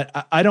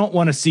 But I don't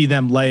want to see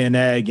them lay an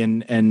egg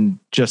and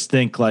just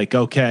think like,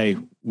 okay,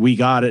 we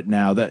got it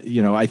now. That,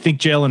 I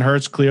think Jalen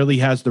Hurts clearly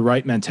has the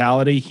right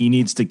mentality. He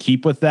needs to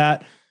keep with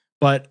that.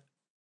 But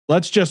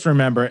let's just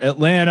remember,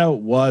 Atlanta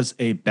was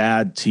a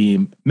bad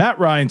team. Matt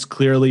Ryan's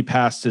clearly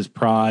past his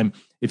prime.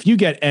 If you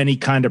get any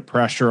kind of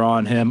pressure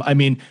on him, I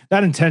mean,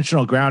 that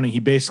intentional grounding, he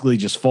basically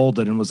just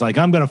folded and was like,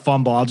 I'm going to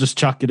fumble. I'll just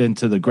chuck it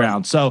into the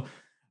ground. So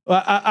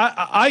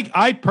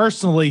I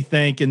personally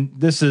think, and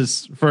this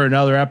is for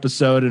another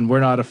episode, and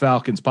we're not a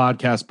Falcons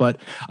podcast, but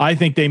I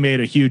think they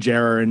made a huge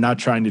error in not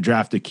trying to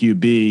draft a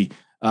QB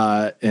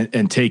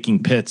and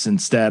taking Pitts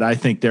instead. I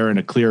think they're in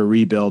a clear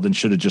rebuild and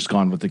should have just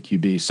gone with the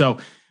QB. So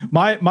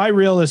my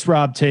realist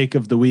Rob take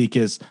of the week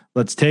is,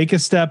 let's take a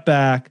step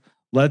back.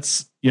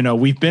 Let's,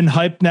 we've been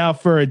hyped now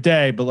for a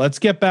day, but let's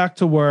get back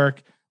to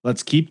work.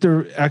 Let's keep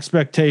the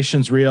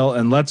expectations real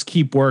and let's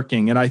keep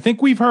working. And I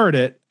think we've heard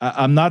it.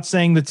 I'm not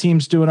saying the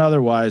team's doing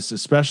otherwise,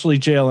 especially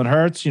Jalen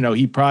Hurts.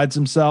 He prides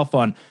himself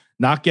on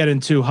not getting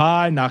too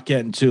high, not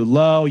getting too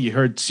low. You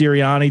heard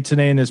Sirianni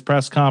today in his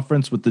press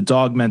conference with the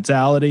dog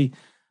mentality.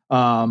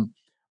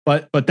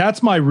 But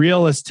that's my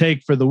realist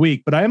take for the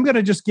week. But I am going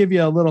to just give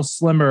you a little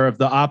slimmer of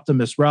the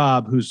optimist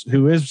Rob,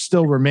 who is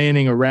still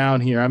remaining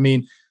around here. I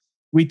mean,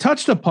 we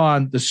touched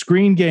upon the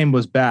screen game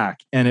was back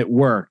and it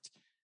worked.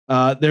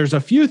 There's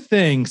a few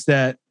things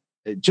that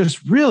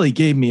just really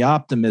gave me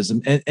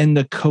optimism and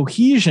the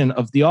cohesion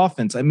of the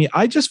offense. I mean,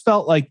 I just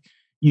felt like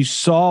you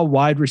saw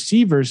wide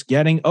receivers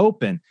getting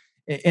open.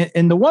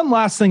 And the one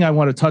last thing I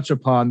want to touch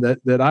upon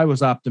that I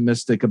was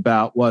optimistic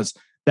about was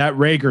that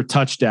Reagor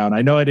touchdown.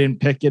 I know I didn't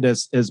pick it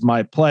as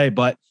my play,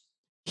 but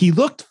he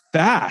looked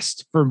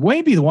fast for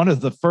maybe one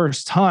of the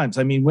first times.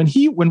 I mean,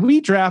 when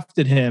we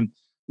drafted him,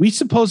 we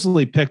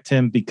supposedly picked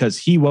him because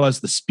he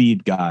was the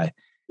speed guy.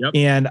 Yep.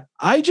 And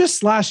I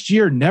just last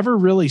year never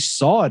really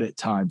saw it at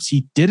times.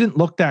 He didn't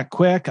look that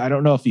quick. I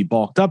don't know if he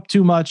bulked up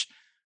too much,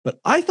 but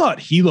I thought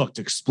he looked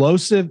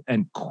explosive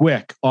and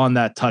quick on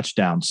that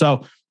touchdown.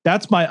 So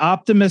that's my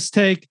optimist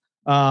take.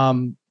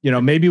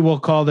 Maybe we'll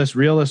call this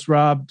realist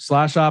Rob /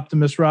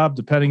 optimist Rob,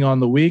 depending on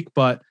the week.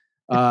 But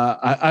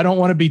I don't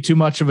want to be too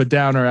much of a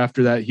downer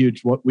after that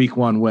huge week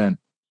 1 win.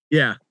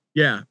 Yeah.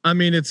 I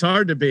mean, it's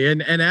hard to be.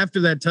 And after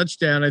that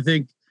touchdown, I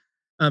think,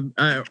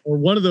 or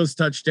one of those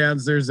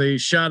touchdowns, there's a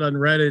shot on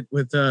Reddit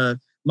with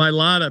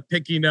Mailata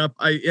picking up.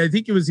 I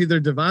think it was either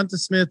Devonta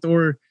Smith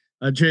or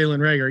Jalen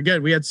Reagor.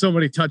 Again, we had so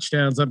many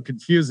touchdowns, I'm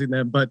confusing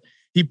them, but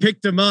he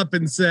picked him up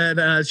and said,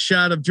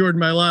 shot of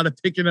Jordan Mailata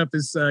picking up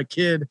his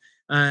kid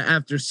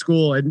after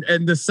school.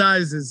 And the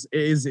size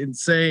is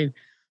insane.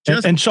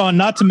 And Sean,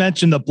 not to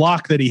mention the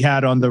block that he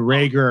had on the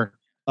Reagor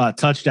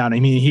touchdown. I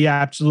mean, he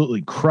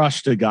absolutely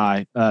crushed a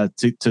guy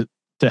to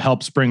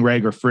help spring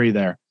Reagor free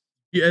there.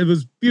 Yeah, it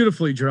was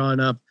beautifully drawn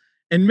up.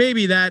 And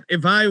maybe that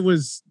if I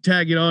was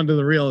tagging on to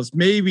the realist,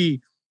 maybe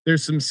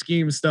there's some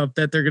scheme stuff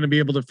that they're going to be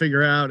able to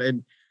figure out.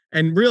 And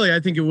really, I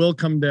think it will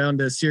come down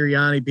to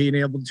Sirianni being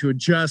able to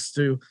adjust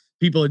to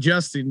people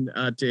adjusting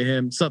to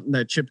him, something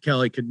that Chip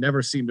Kelly could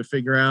never seem to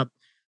figure out.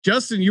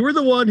 Justin, you were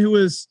the one who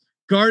was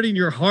guarding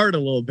your heart a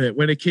little bit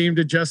when it came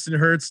to Justin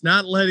Hurts,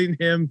 not letting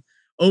him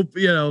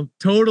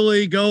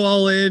totally go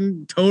all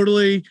in,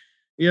 totally,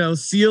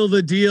 seal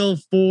the deal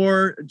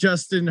for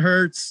Justin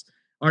Hurts.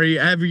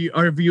 Have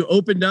you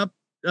opened up,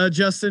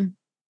 Justin?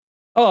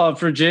 Oh,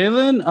 for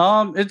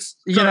Jalen, it's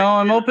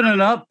I'm opening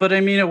up, but I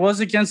mean it was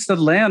against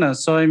Atlanta,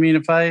 so I mean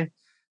if I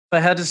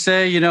had to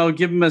say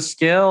give him a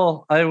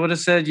scale, I would have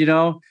said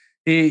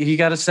he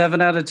got a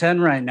 7 out of 10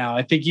 right now.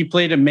 I think he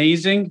played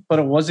amazing, but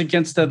it was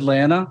against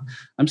Atlanta.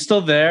 I'm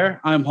still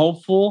there. I'm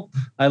hopeful.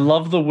 I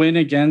love the win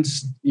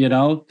against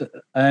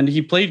and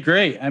he played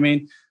great. I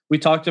mean we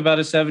talked about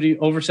a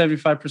over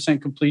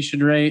 75%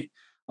 completion rate.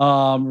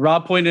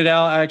 Rob pointed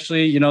out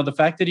actually, the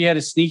fact that he had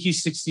a sneaky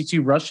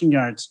 62 rushing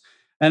yards.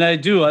 And I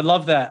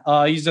love that.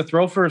 He's a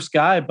throw first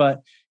guy,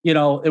 but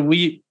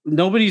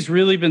nobody's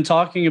really been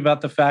talking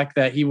about the fact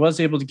that he was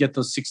able to get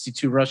those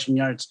 62 rushing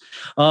yards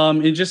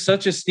in just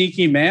such a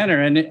sneaky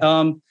manner.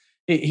 And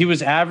he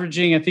was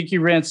averaging, I think he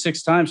ran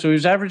 6 times. So he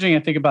was averaging, I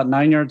think about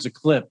 9 yards a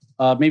clip,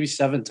 maybe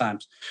 7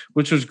 times,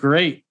 which was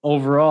great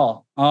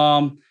overall.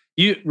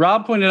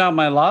 Rob pointed out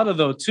Mailata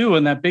though, too,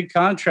 in that big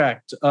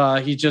contract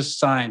he just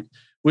signed,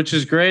 which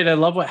is great. I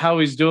love how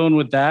he's doing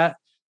with that.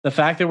 The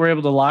fact that we're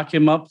able to lock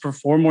him up for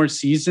 4 more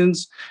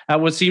seasons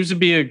at what seems to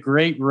be a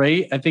great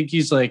rate. I think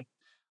he's like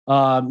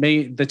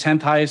the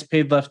 10th highest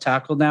paid left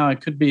tackle now.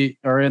 It could be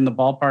or in the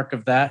ballpark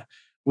of that,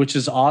 which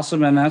is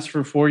awesome. And that's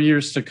for 4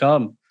 years to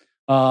come.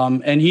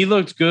 And he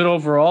looked good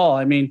overall.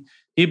 I mean,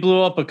 he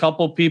blew up a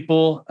couple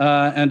people.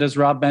 And as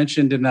Rob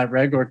mentioned in that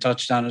Reagor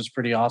touchdown, it was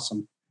pretty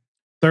awesome.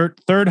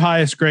 Third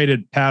highest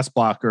graded pass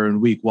blocker in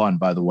week 1,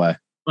 by the way,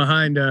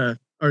 behind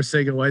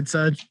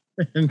Arcega-Whiteside.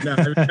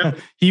 No.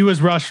 He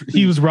was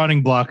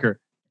running blocker.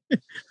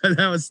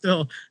 that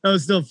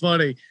was still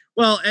funny.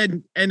 Well,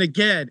 and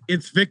again,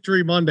 it's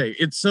Victory Monday.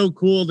 It's so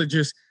cool to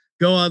just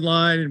go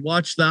online and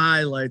watch the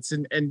highlights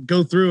and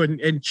go through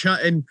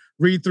and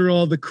read through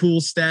all the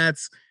cool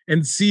stats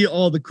and see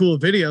all the cool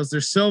videos.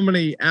 There's so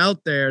many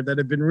out there that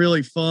have been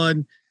really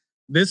fun.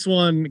 This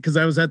one, because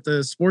I was at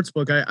the sports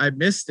book, I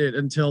missed it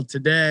until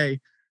today.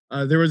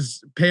 There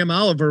was Pam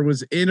Oliver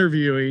was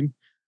interviewing.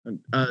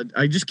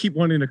 I just keep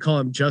wanting to call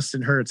him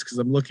Justin Hurts because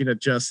I'm looking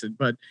at Justin,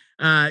 but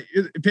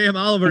Pam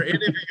Oliver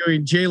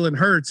interviewing Jalen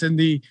Hurts,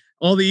 and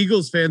all the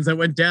Eagles fans that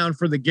went down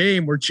for the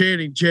game were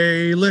chanting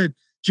Jalen,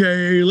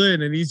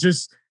 and he's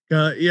just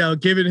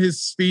giving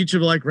his speech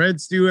of like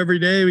rent's due every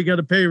day. We got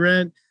to pay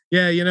rent.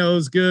 Yeah, it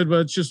was good,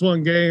 but it's just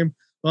one game.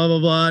 Blah blah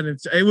blah, and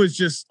it was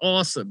just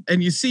awesome.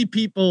 And you see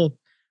people,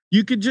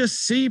 you could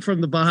just see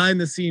from the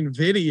behind the scene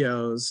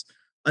videos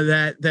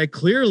that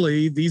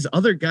clearly these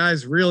other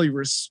guys really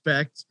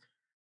respect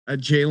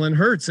Jalen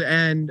Hurts.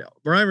 And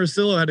Brian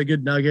Russillo had a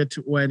good nugget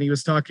when he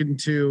was talking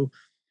to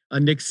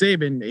Nick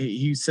Saban.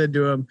 He said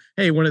to him,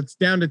 "Hey, when it's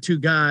down to 2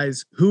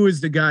 guys, who is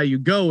the guy you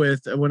go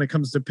with when it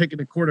comes to picking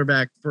a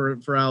quarterback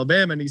for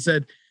Alabama?" And he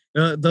said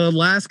the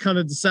last kind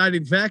of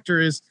deciding factor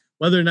is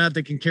whether or not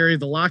they can carry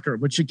the locker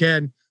room, which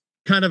again,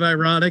 kind of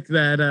ironic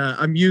that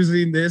I'm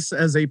using this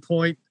as a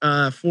point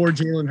for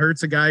Jalen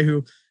Hurts, a guy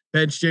who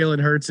benched Jalen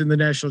Hurts in the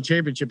national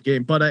championship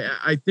game. But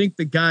I think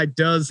the guy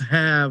does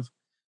have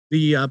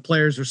the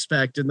players'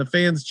 respect, and the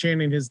fans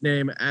chanting his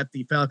name at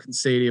the Falcon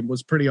Stadium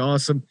was pretty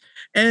awesome.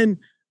 And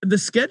the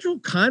schedule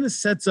kind of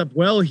sets up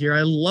well here.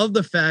 I love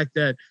the fact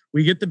that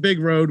we get the big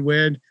road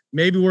win.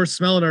 Maybe we're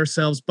smelling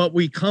ourselves, but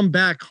we come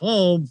back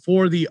home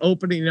for the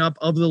opening up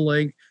of the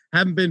link.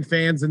 Haven't been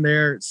fans in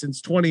there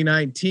since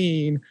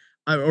 2019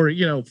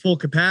 or full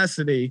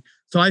capacity.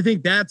 So I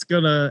think that's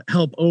going to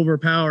help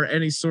overpower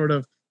any sort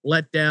of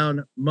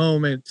letdown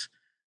moment.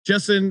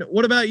 Justin,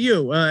 what about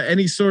you?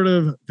 Any sort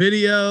of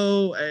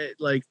video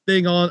like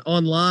thing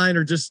online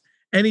or just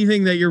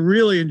anything that you're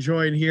really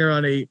enjoying here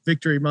on a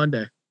Victory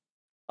Monday?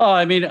 Oh,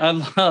 I mean,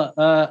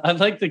 I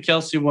like the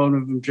Kelsey one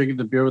of him drinking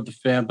the beer with the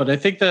fan, but I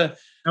think the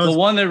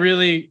one that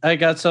really I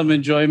got some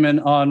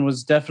enjoyment on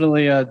was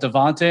definitely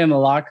Devontae in the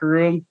locker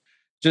room,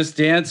 just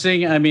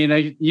dancing. I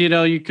mean,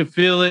 you could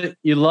feel it.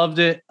 You loved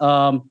it.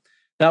 That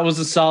was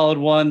a solid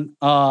one.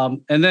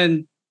 And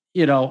then,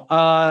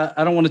 I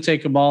don't want to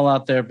take them all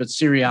out there, but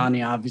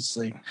Sirianni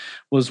obviously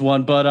was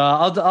one. But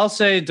I'll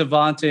say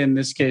Devontae in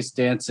this case,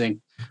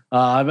 dancing.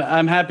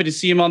 I'm happy to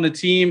see him on the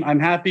team. I'm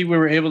happy we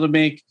were able to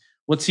make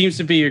what seems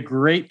to be a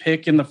great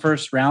pick in the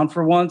first round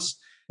for once.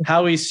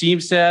 How he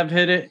seems to have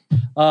hit it,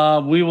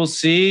 we will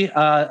see.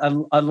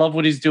 I love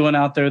what he's doing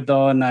out there,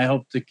 though, and I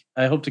hope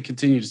to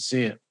continue to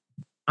see it.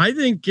 I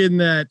think in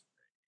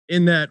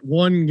that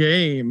one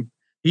game,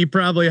 he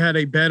probably had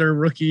a better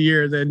rookie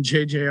year than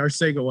JJ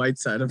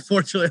Arcega-Whiteside.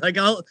 Unfortunately,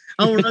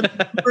 I'll run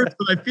first,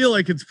 but I feel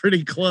like it's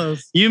pretty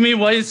close. You mean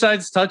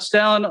Whiteside's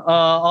touchdown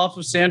off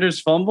of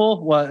Sanders'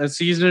 fumble? What, a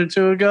season or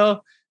two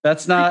ago?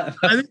 That's not.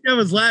 I think that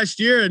was last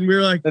year, and we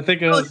were like, I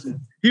think it was.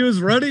 He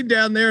was running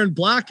down there and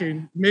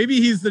blocking.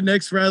 Maybe he's the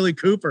next Riley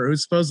Cooper, who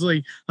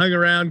supposedly hung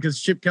around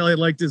because Chip Kelly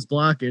liked his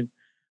blocking.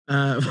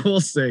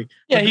 We'll see.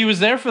 Yeah, he was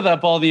there for that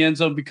ball in the end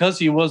zone because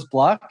he was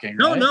blocking.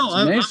 No, right?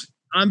 no,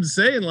 I'm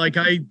saying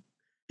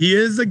he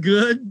is a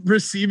good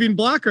receiving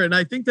blocker, and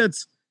I think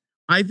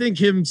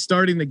him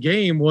starting the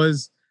game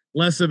was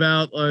less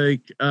about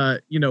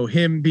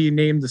him being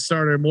named the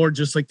starter, more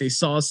just like they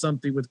saw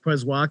something with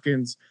Quez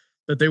Watkins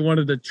that they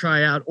wanted to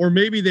try out, or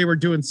maybe they were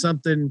doing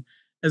something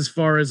as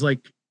far as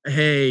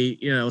hey,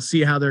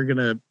 see how they're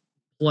gonna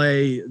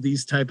play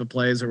these type of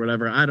plays or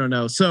whatever. I don't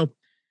know. So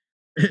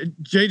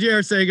JJ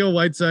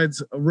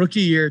Arcega-Whiteside's rookie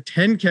year,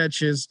 10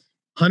 catches,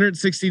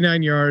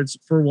 169 yards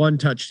for 1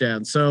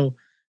 touchdown. So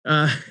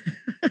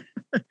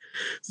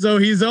so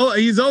he's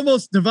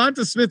almost,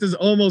 Devonta Smith is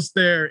almost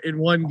there in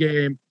one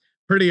game.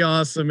 Pretty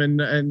awesome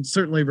and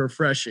certainly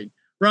refreshing.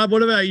 Rob,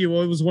 what about you?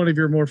 What was one of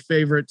your more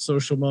favorite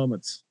social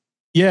moments?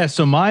 Yeah,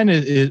 so mine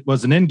it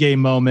was an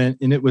in-game moment,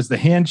 and it was the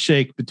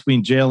handshake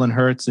between Jalen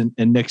Hurts and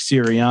Nick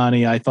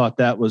Sirianni. I thought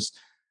that was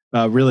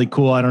really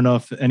cool. I don't know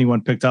if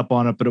anyone picked up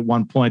on it, but at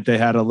one point they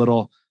had a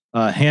little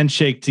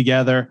handshake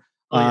together.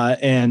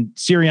 And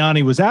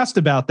Sirianni was asked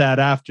about that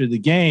after the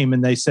game,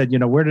 and they said,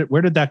 where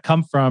did that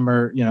come from,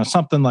 or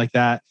something like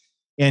that.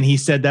 And he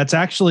said, that's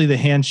actually the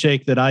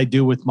handshake that I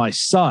do with my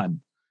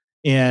son.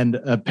 And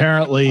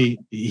apparently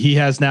he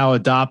has now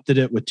adopted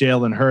it with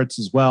Jalen Hurts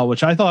as well,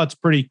 which I thought is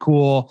pretty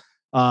cool.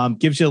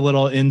 Gives you a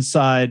little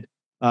inside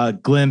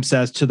glimpse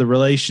as to the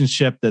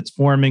relationship that's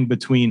forming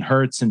between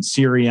Hurts and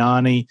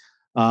Sirianni.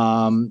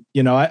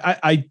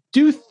 I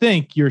do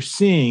think you're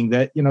seeing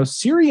that,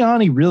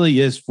 Sirianni really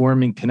is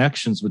forming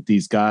connections with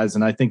these guys.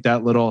 And I think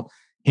that little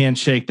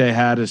handshake they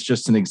had is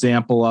just an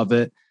example of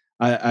it.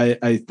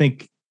 I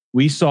think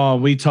we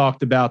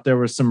talked about, there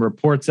were some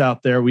reports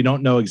out there. We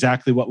don't know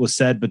exactly what was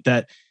said, but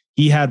that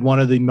he had one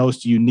of the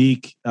most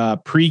unique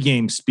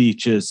pregame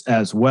speeches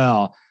as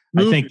well.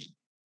 I think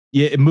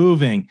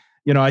moving,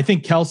 I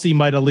think Kelsey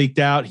might've leaked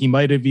out. He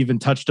might've even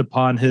touched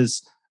upon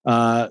his,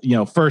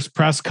 first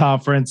press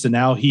conference, and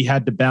now he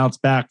had to bounce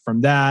back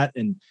from that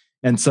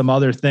and some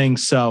other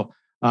things. So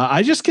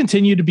I just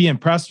continue to be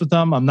impressed with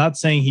him. I'm not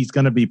saying he's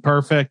going to be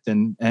perfect,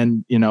 and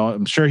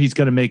I'm sure he's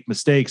going to make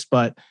mistakes,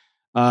 but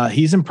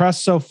he's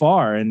impressed so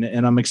far,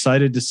 and I'm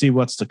excited to see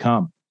what's to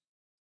come.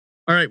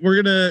 All right,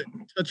 we're going to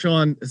touch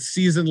on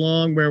season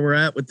long, where we're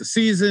at with the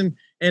season,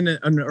 and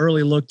an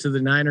early look to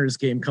the Niners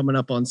game coming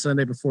up on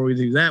Sunday. Before we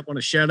do that, want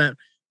to shout out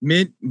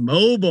Mint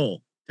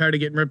Mobile. Tired of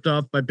getting ripped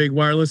off by Big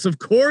Wireless? Of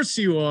course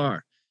you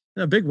are.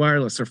 No, Big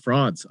Wireless are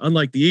frauds.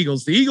 Unlike the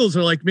Eagles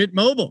are like Mint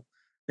Mobile.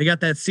 They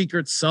got that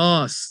secret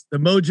sauce, the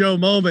mojo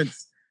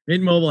moments.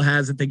 Mint Mobile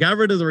has it. They got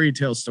rid of the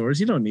retail stores.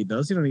 You don't need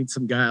those. You don't need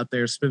some guy out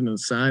there spinning a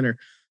sign or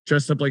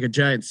dressed up like a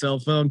giant cell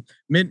phone.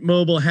 Mint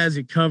Mobile has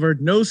you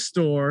covered. No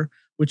store,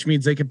 which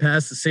means they can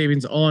pass the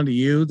savings on to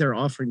you. They're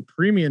offering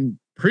premium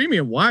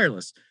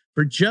wireless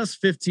for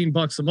just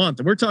 $15 a month.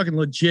 And we're talking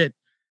legit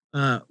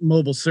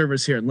mobile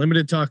service here.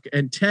 Unlimited talk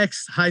and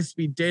text,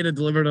 high-speed data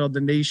delivered on the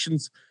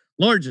nation's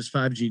largest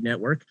 5G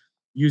network.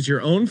 Use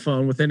your own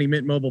phone with any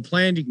Mint Mobile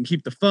plan. You can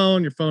keep the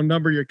phone, your phone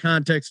number, your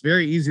contacts,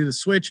 very easy to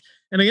switch.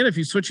 And again, if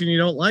you switch and you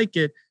don't like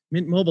it,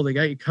 Mint Mobile, they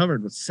got you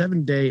covered with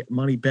 7-day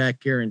money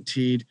back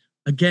guaranteed.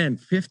 Again,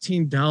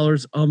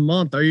 $15 a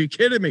month. Are you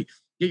kidding me?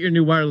 Get your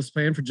new wireless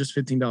plan for just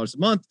 $15 a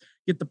month.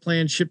 Get the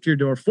plan shipped to your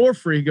door for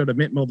free. Go to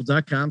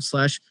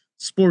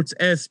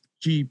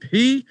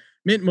mintmobile.com/sportsSGP.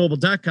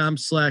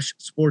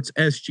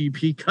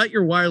 mintmobile.com/sportsSGP. Cut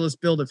your wireless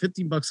bill to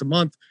 $15 a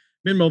month.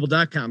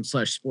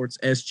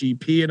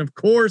 mintmobile.com/sportsSGP. And of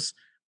course,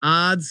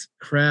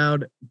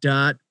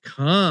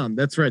 oddscrowd.com.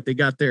 That's right. They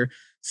got their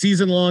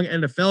season-long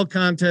NFL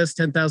contest,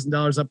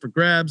 $10,000 up for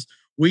grabs.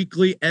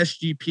 Weekly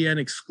SGPN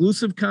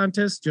exclusive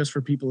contest just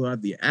for people who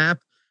have the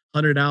app,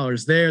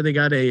 $100 there. They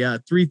got a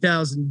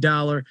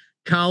 $3,000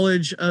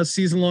 college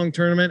season-long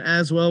tournament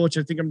as well, which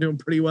I think I'm doing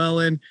pretty well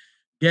in.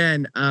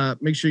 Again,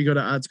 make sure you go to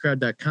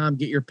oddscrowd.com,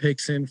 get your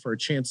picks in for a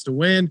chance to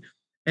win.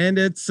 And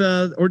it's,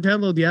 or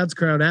download the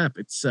OddsCrowd app.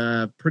 It's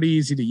pretty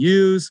easy to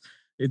use.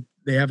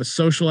 They have a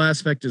social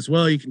aspect as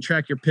well. You can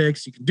track your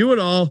picks. You can do it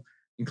all,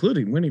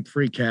 including winning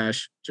free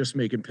cash, just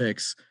making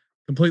picks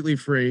completely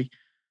free.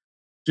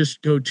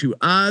 Just go to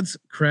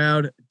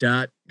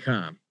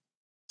oddscrowd.com.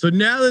 So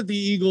now that the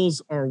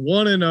Eagles are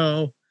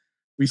 1-0,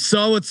 we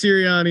saw what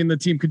Sirianni and the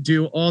team could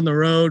do on the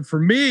road. For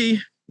me,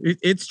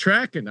 it's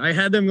tracking. I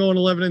had them going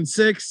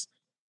 11-6.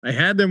 I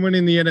had them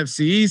winning the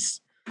NFC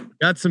East.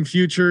 Got some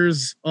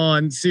futures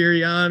on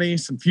Sirianni,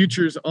 some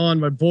futures on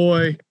my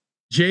boy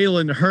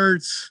Jalen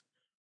Hurts.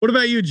 What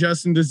about you,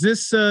 Justin? Does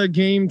this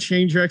game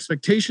change your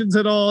expectations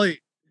at all?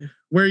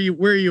 Where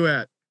are you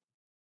at?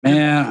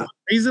 Man,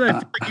 reason I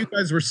feel like you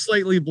guys were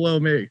slightly below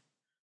me,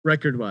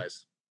 record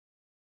wise.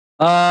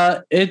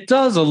 It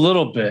does a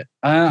little bit.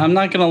 I'm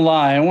not gonna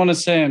lie. I want to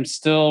say I'm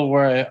still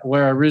where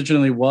I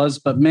originally was,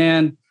 but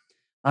man,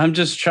 I'm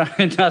just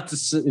trying not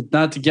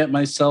to get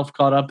myself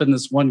caught up in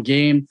this one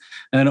game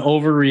and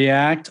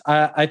overreact.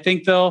 I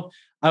think though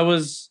I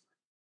was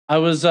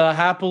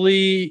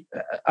really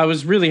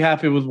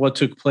happy with what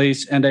took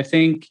place, and I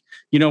think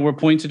we're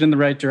pointed in the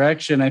right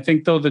direction. I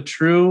think though the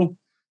true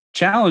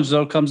challenge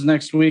though comes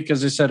next week,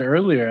 as I said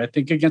earlier. I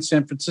think against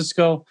San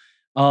Francisco,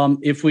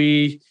 if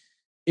we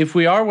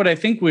are what I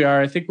think we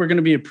are, I think we're going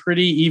to be a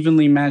pretty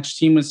evenly matched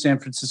team with San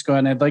Francisco.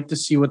 And I'd like to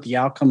see what the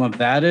outcome of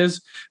that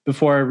is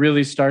before I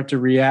really start to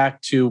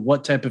react to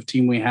what type of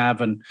team we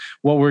have and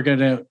what we're going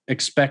to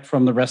expect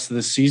from the rest of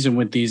the season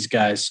with these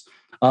guys.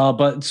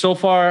 But so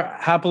far,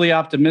 happily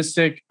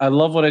optimistic. I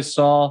love what I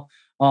saw.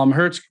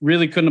 Hurts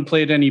really couldn't have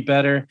played any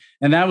better.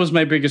 And that was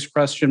my biggest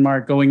question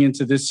mark going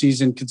into this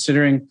season,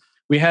 considering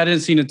we hadn't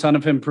seen a ton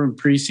of him from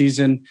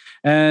preseason.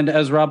 And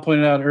as Rob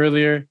pointed out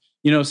earlier,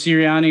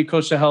 Sirianni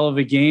coached a hell of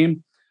a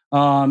game.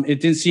 It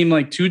didn't seem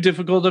like too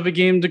difficult of a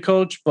game to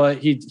coach, but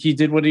he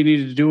did what he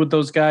needed to do with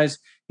those guys.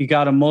 He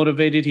got them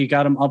motivated. He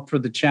got them up for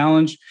the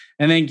challenge.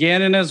 And then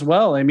Gannon as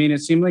well. I mean, it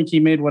seemed like he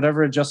made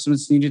whatever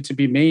adjustments needed to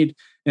be made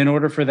in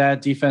order for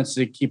that defense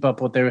to keep up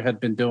what they had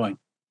been doing.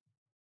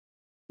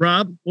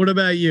 Rob, what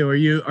about you? Are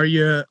you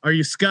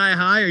sky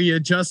high? Are you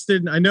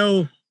adjusted? I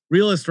know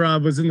Realist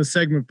Rob was in the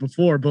segment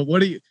before, but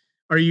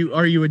are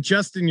you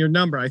adjusting your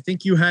number? I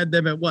think you had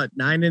them at what,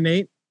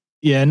 9-8?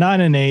 Yeah,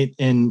 9-8,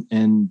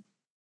 and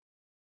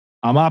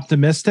I'm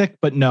optimistic,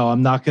 but no,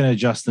 I'm not going to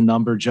adjust the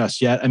number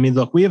just yet. I mean,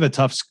 look, we have a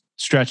tough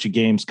stretch of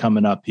games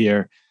coming up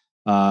here.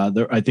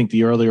 I think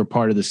the earlier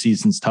part of the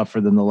season's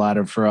tougher than the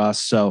latter for us.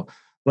 So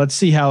let's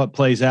see how it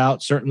plays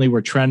out. Certainly,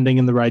 we're trending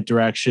in the right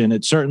direction.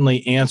 It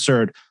certainly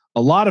answered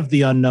a lot of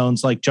the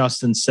unknowns, like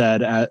Justin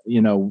said.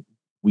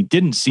 We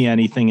didn't see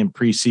anything in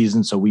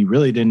preseason, so we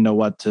really didn't know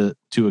what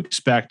to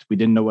expect. We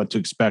didn't know what to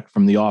expect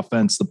from the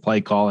offense, the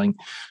play calling.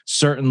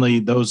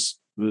 Certainly,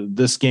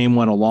 this game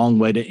went a long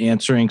way to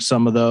answering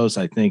some of those.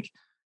 I think,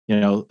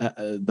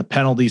 the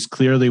penalties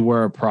clearly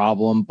were a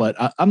problem, but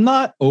I'm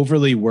not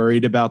overly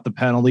worried about the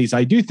penalties.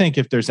 I do think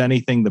if there's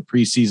anything the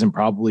preseason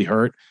probably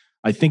hurt,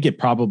 I think it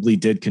probably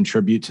did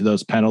contribute to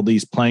those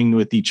penalties. Playing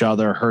with each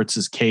other hurts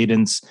his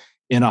cadence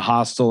in a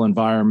hostile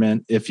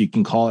environment, if you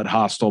can call it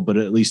hostile, but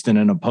at least in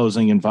an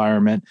opposing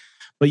environment.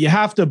 But you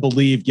have to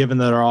believe, given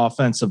that our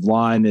offensive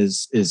line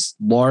is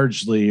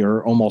largely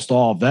or almost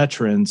all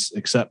veterans,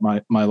 except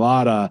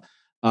Mailata,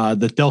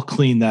 that they'll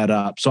clean that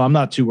up. So I'm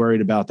not too worried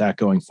about that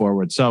going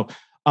forward. So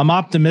I'm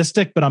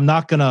optimistic, but I'm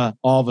not going to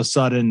all of a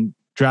sudden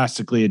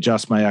drastically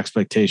adjust my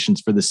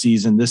expectations for the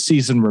season. This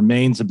season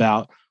remains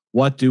about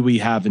what do we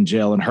have in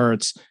Jalen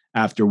Hurts.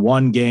 After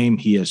one game,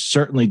 he has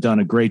certainly done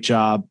a great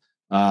job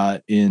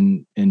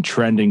in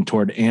trending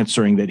toward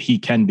answering that he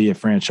can be a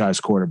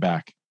franchise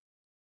quarterback.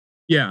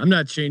 Yeah, I'm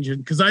not changing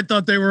because I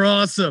thought they were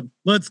awesome.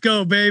 Let's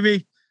go,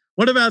 baby.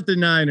 What about the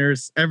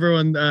Niners?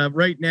 Everyone,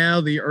 right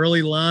now, the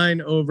early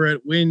line over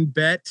at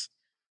WinBet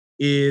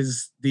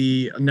is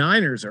the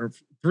Niners are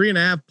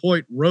 3.5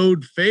 point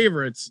road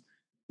favorites.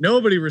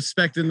 Nobody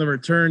respecting the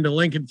return to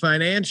Lincoln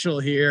Financial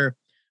here.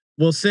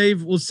 We'll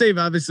save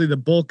obviously the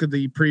bulk of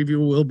the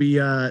preview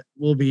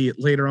will be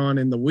later on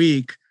in the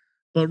week.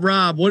 But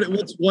Rob,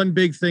 what's one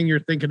big thing you're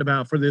thinking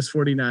about for this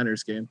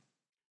 49ers game?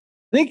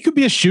 I think it could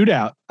be a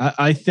shootout.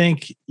 I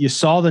think you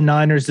saw the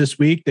Niners this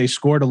week. They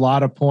scored a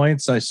lot of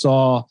points. I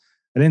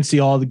didn't see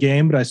all the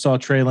game, but I saw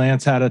Trey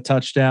Lance had a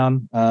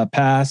touchdown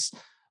pass.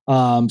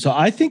 So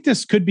I think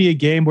this could be a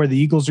game where the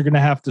Eagles are going to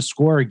have to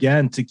score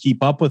again to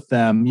keep up with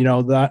them.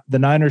 The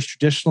Niners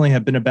traditionally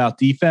have been about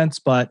defense,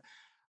 but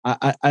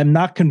I'm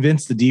not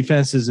convinced the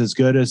defense is as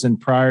good as in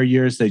prior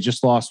years. They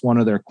just lost one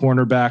of their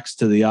cornerbacks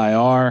to the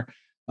IR.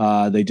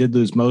 They did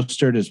lose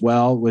Mostert as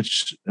well,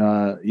 which,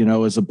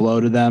 is a blow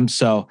to them.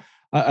 So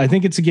I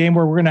think it's a game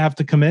where we're going to have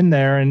to come in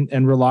there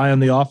and rely on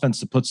the offense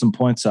to put some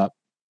points up.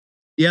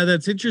 Yeah,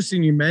 that's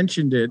interesting. You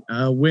mentioned it.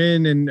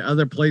 Win and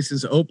other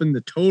places opened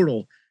the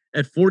total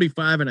at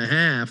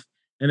 45.5,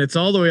 and it's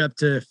all the way up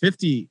to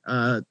 50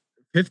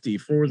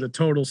 for the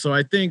total. So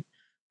I think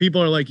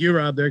people are like you,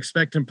 Rob. They're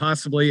expecting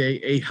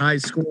possibly a high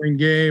scoring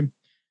game.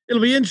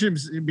 It'll be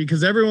interesting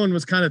because everyone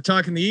was kind of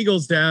talking the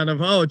Eagles down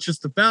of, oh, it's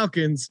just the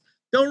Falcons.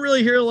 Don't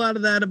really hear a lot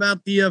of that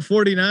about the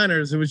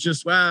 49ers. It was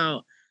just,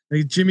 wow,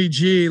 like Jimmy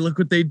G, look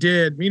what they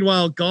did.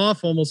 Meanwhile,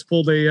 Goff almost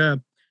pulled a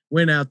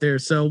win out there.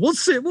 So we'll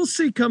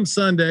see come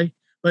Sunday.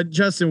 But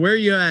Justin, where are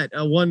you at?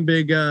 One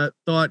big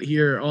thought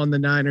here on the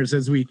Niners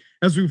as we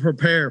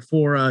prepare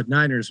for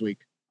Niners week.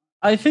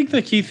 I think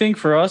the key thing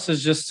for us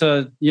is just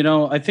to,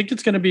 I think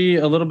it's going to be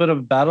a little bit of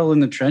a battle in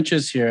the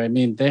trenches here. I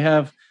mean, they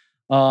have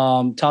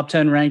top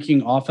 10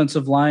 ranking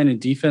offensive line and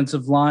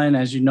defensive line.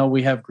 As you know,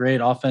 we have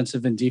great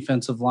offensive and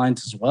defensive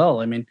lines as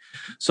well. I mean,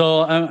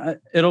 so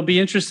it'll be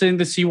interesting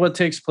to see what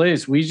takes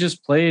place. We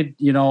just played,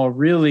 a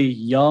really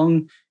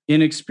young,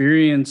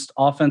 inexperienced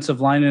offensive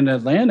line in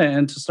Atlanta.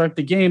 And to start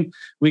the game,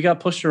 we got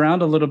pushed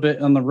around a little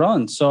bit on the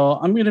run. So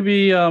I'm going to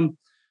be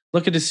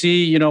looking to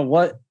see,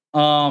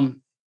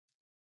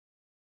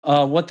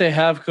 what they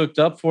have cooked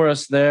up for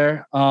us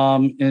there,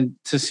 and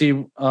to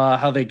see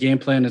how they game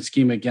plan and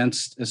scheme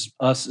against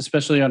us,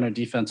 especially on our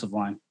defensive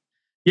line.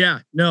 Yeah,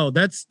 no,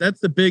 that's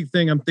the big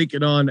thing I'm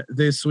thinking on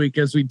this week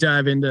as we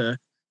dive into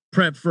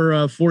prep for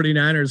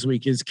 49ers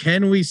week is,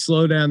 can we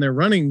slow down their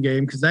running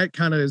game? Because that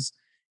kind of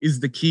is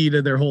the key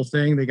to their whole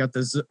thing. They got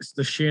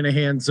the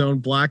Shanahan zone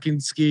blocking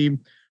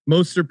scheme.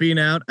 Mostert being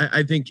out,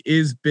 I think,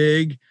 is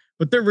big,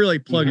 but they're really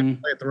plugging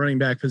at the running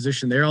back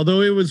position there. Although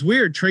it was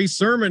weird, Trey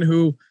Sermon,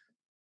 who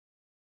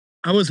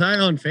I was high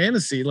on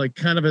fantasy, like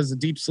kind of as a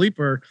deep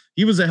sleeper,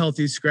 he was a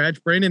healthy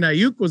scratch. Brandon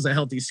Ayuk was a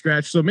healthy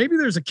scratch. So maybe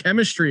there's a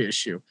chemistry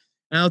issue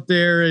out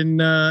there in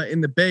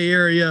the Bay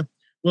Area.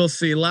 We'll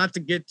see. A lot to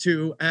get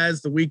to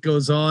as the week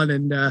goes on,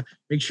 and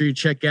make sure you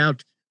check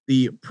out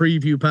the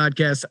preview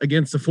podcast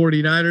against the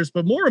 49ers.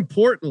 But more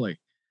importantly,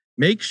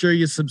 make sure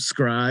you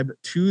subscribe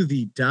to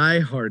the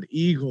Die Hard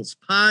Eagles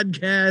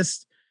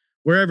podcast,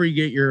 wherever you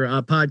get your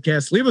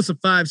podcast. Leave us a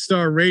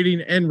 5-star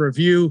rating and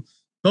review.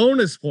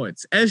 Bonus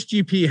points,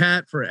 SGP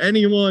hat for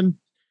anyone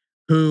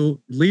who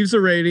leaves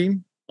a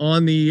rating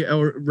on the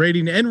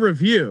rating and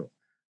review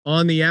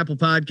on the Apple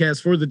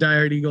podcast for the Die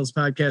Hard Eagles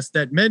podcast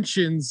that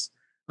mentions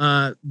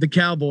the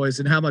Cowboys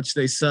and how much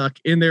they suck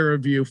in their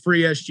review.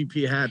 Free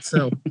SGP hat.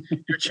 So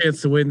your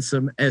chance to win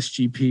some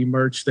SGP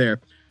merch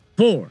there.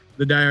 For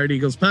the Die Hard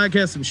Eagles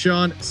podcast, I'm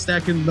Sean,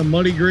 stacking the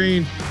money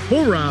green.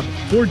 For Rob,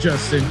 for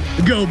Justin,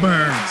 go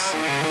Birds.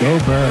 Go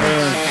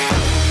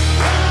Birds.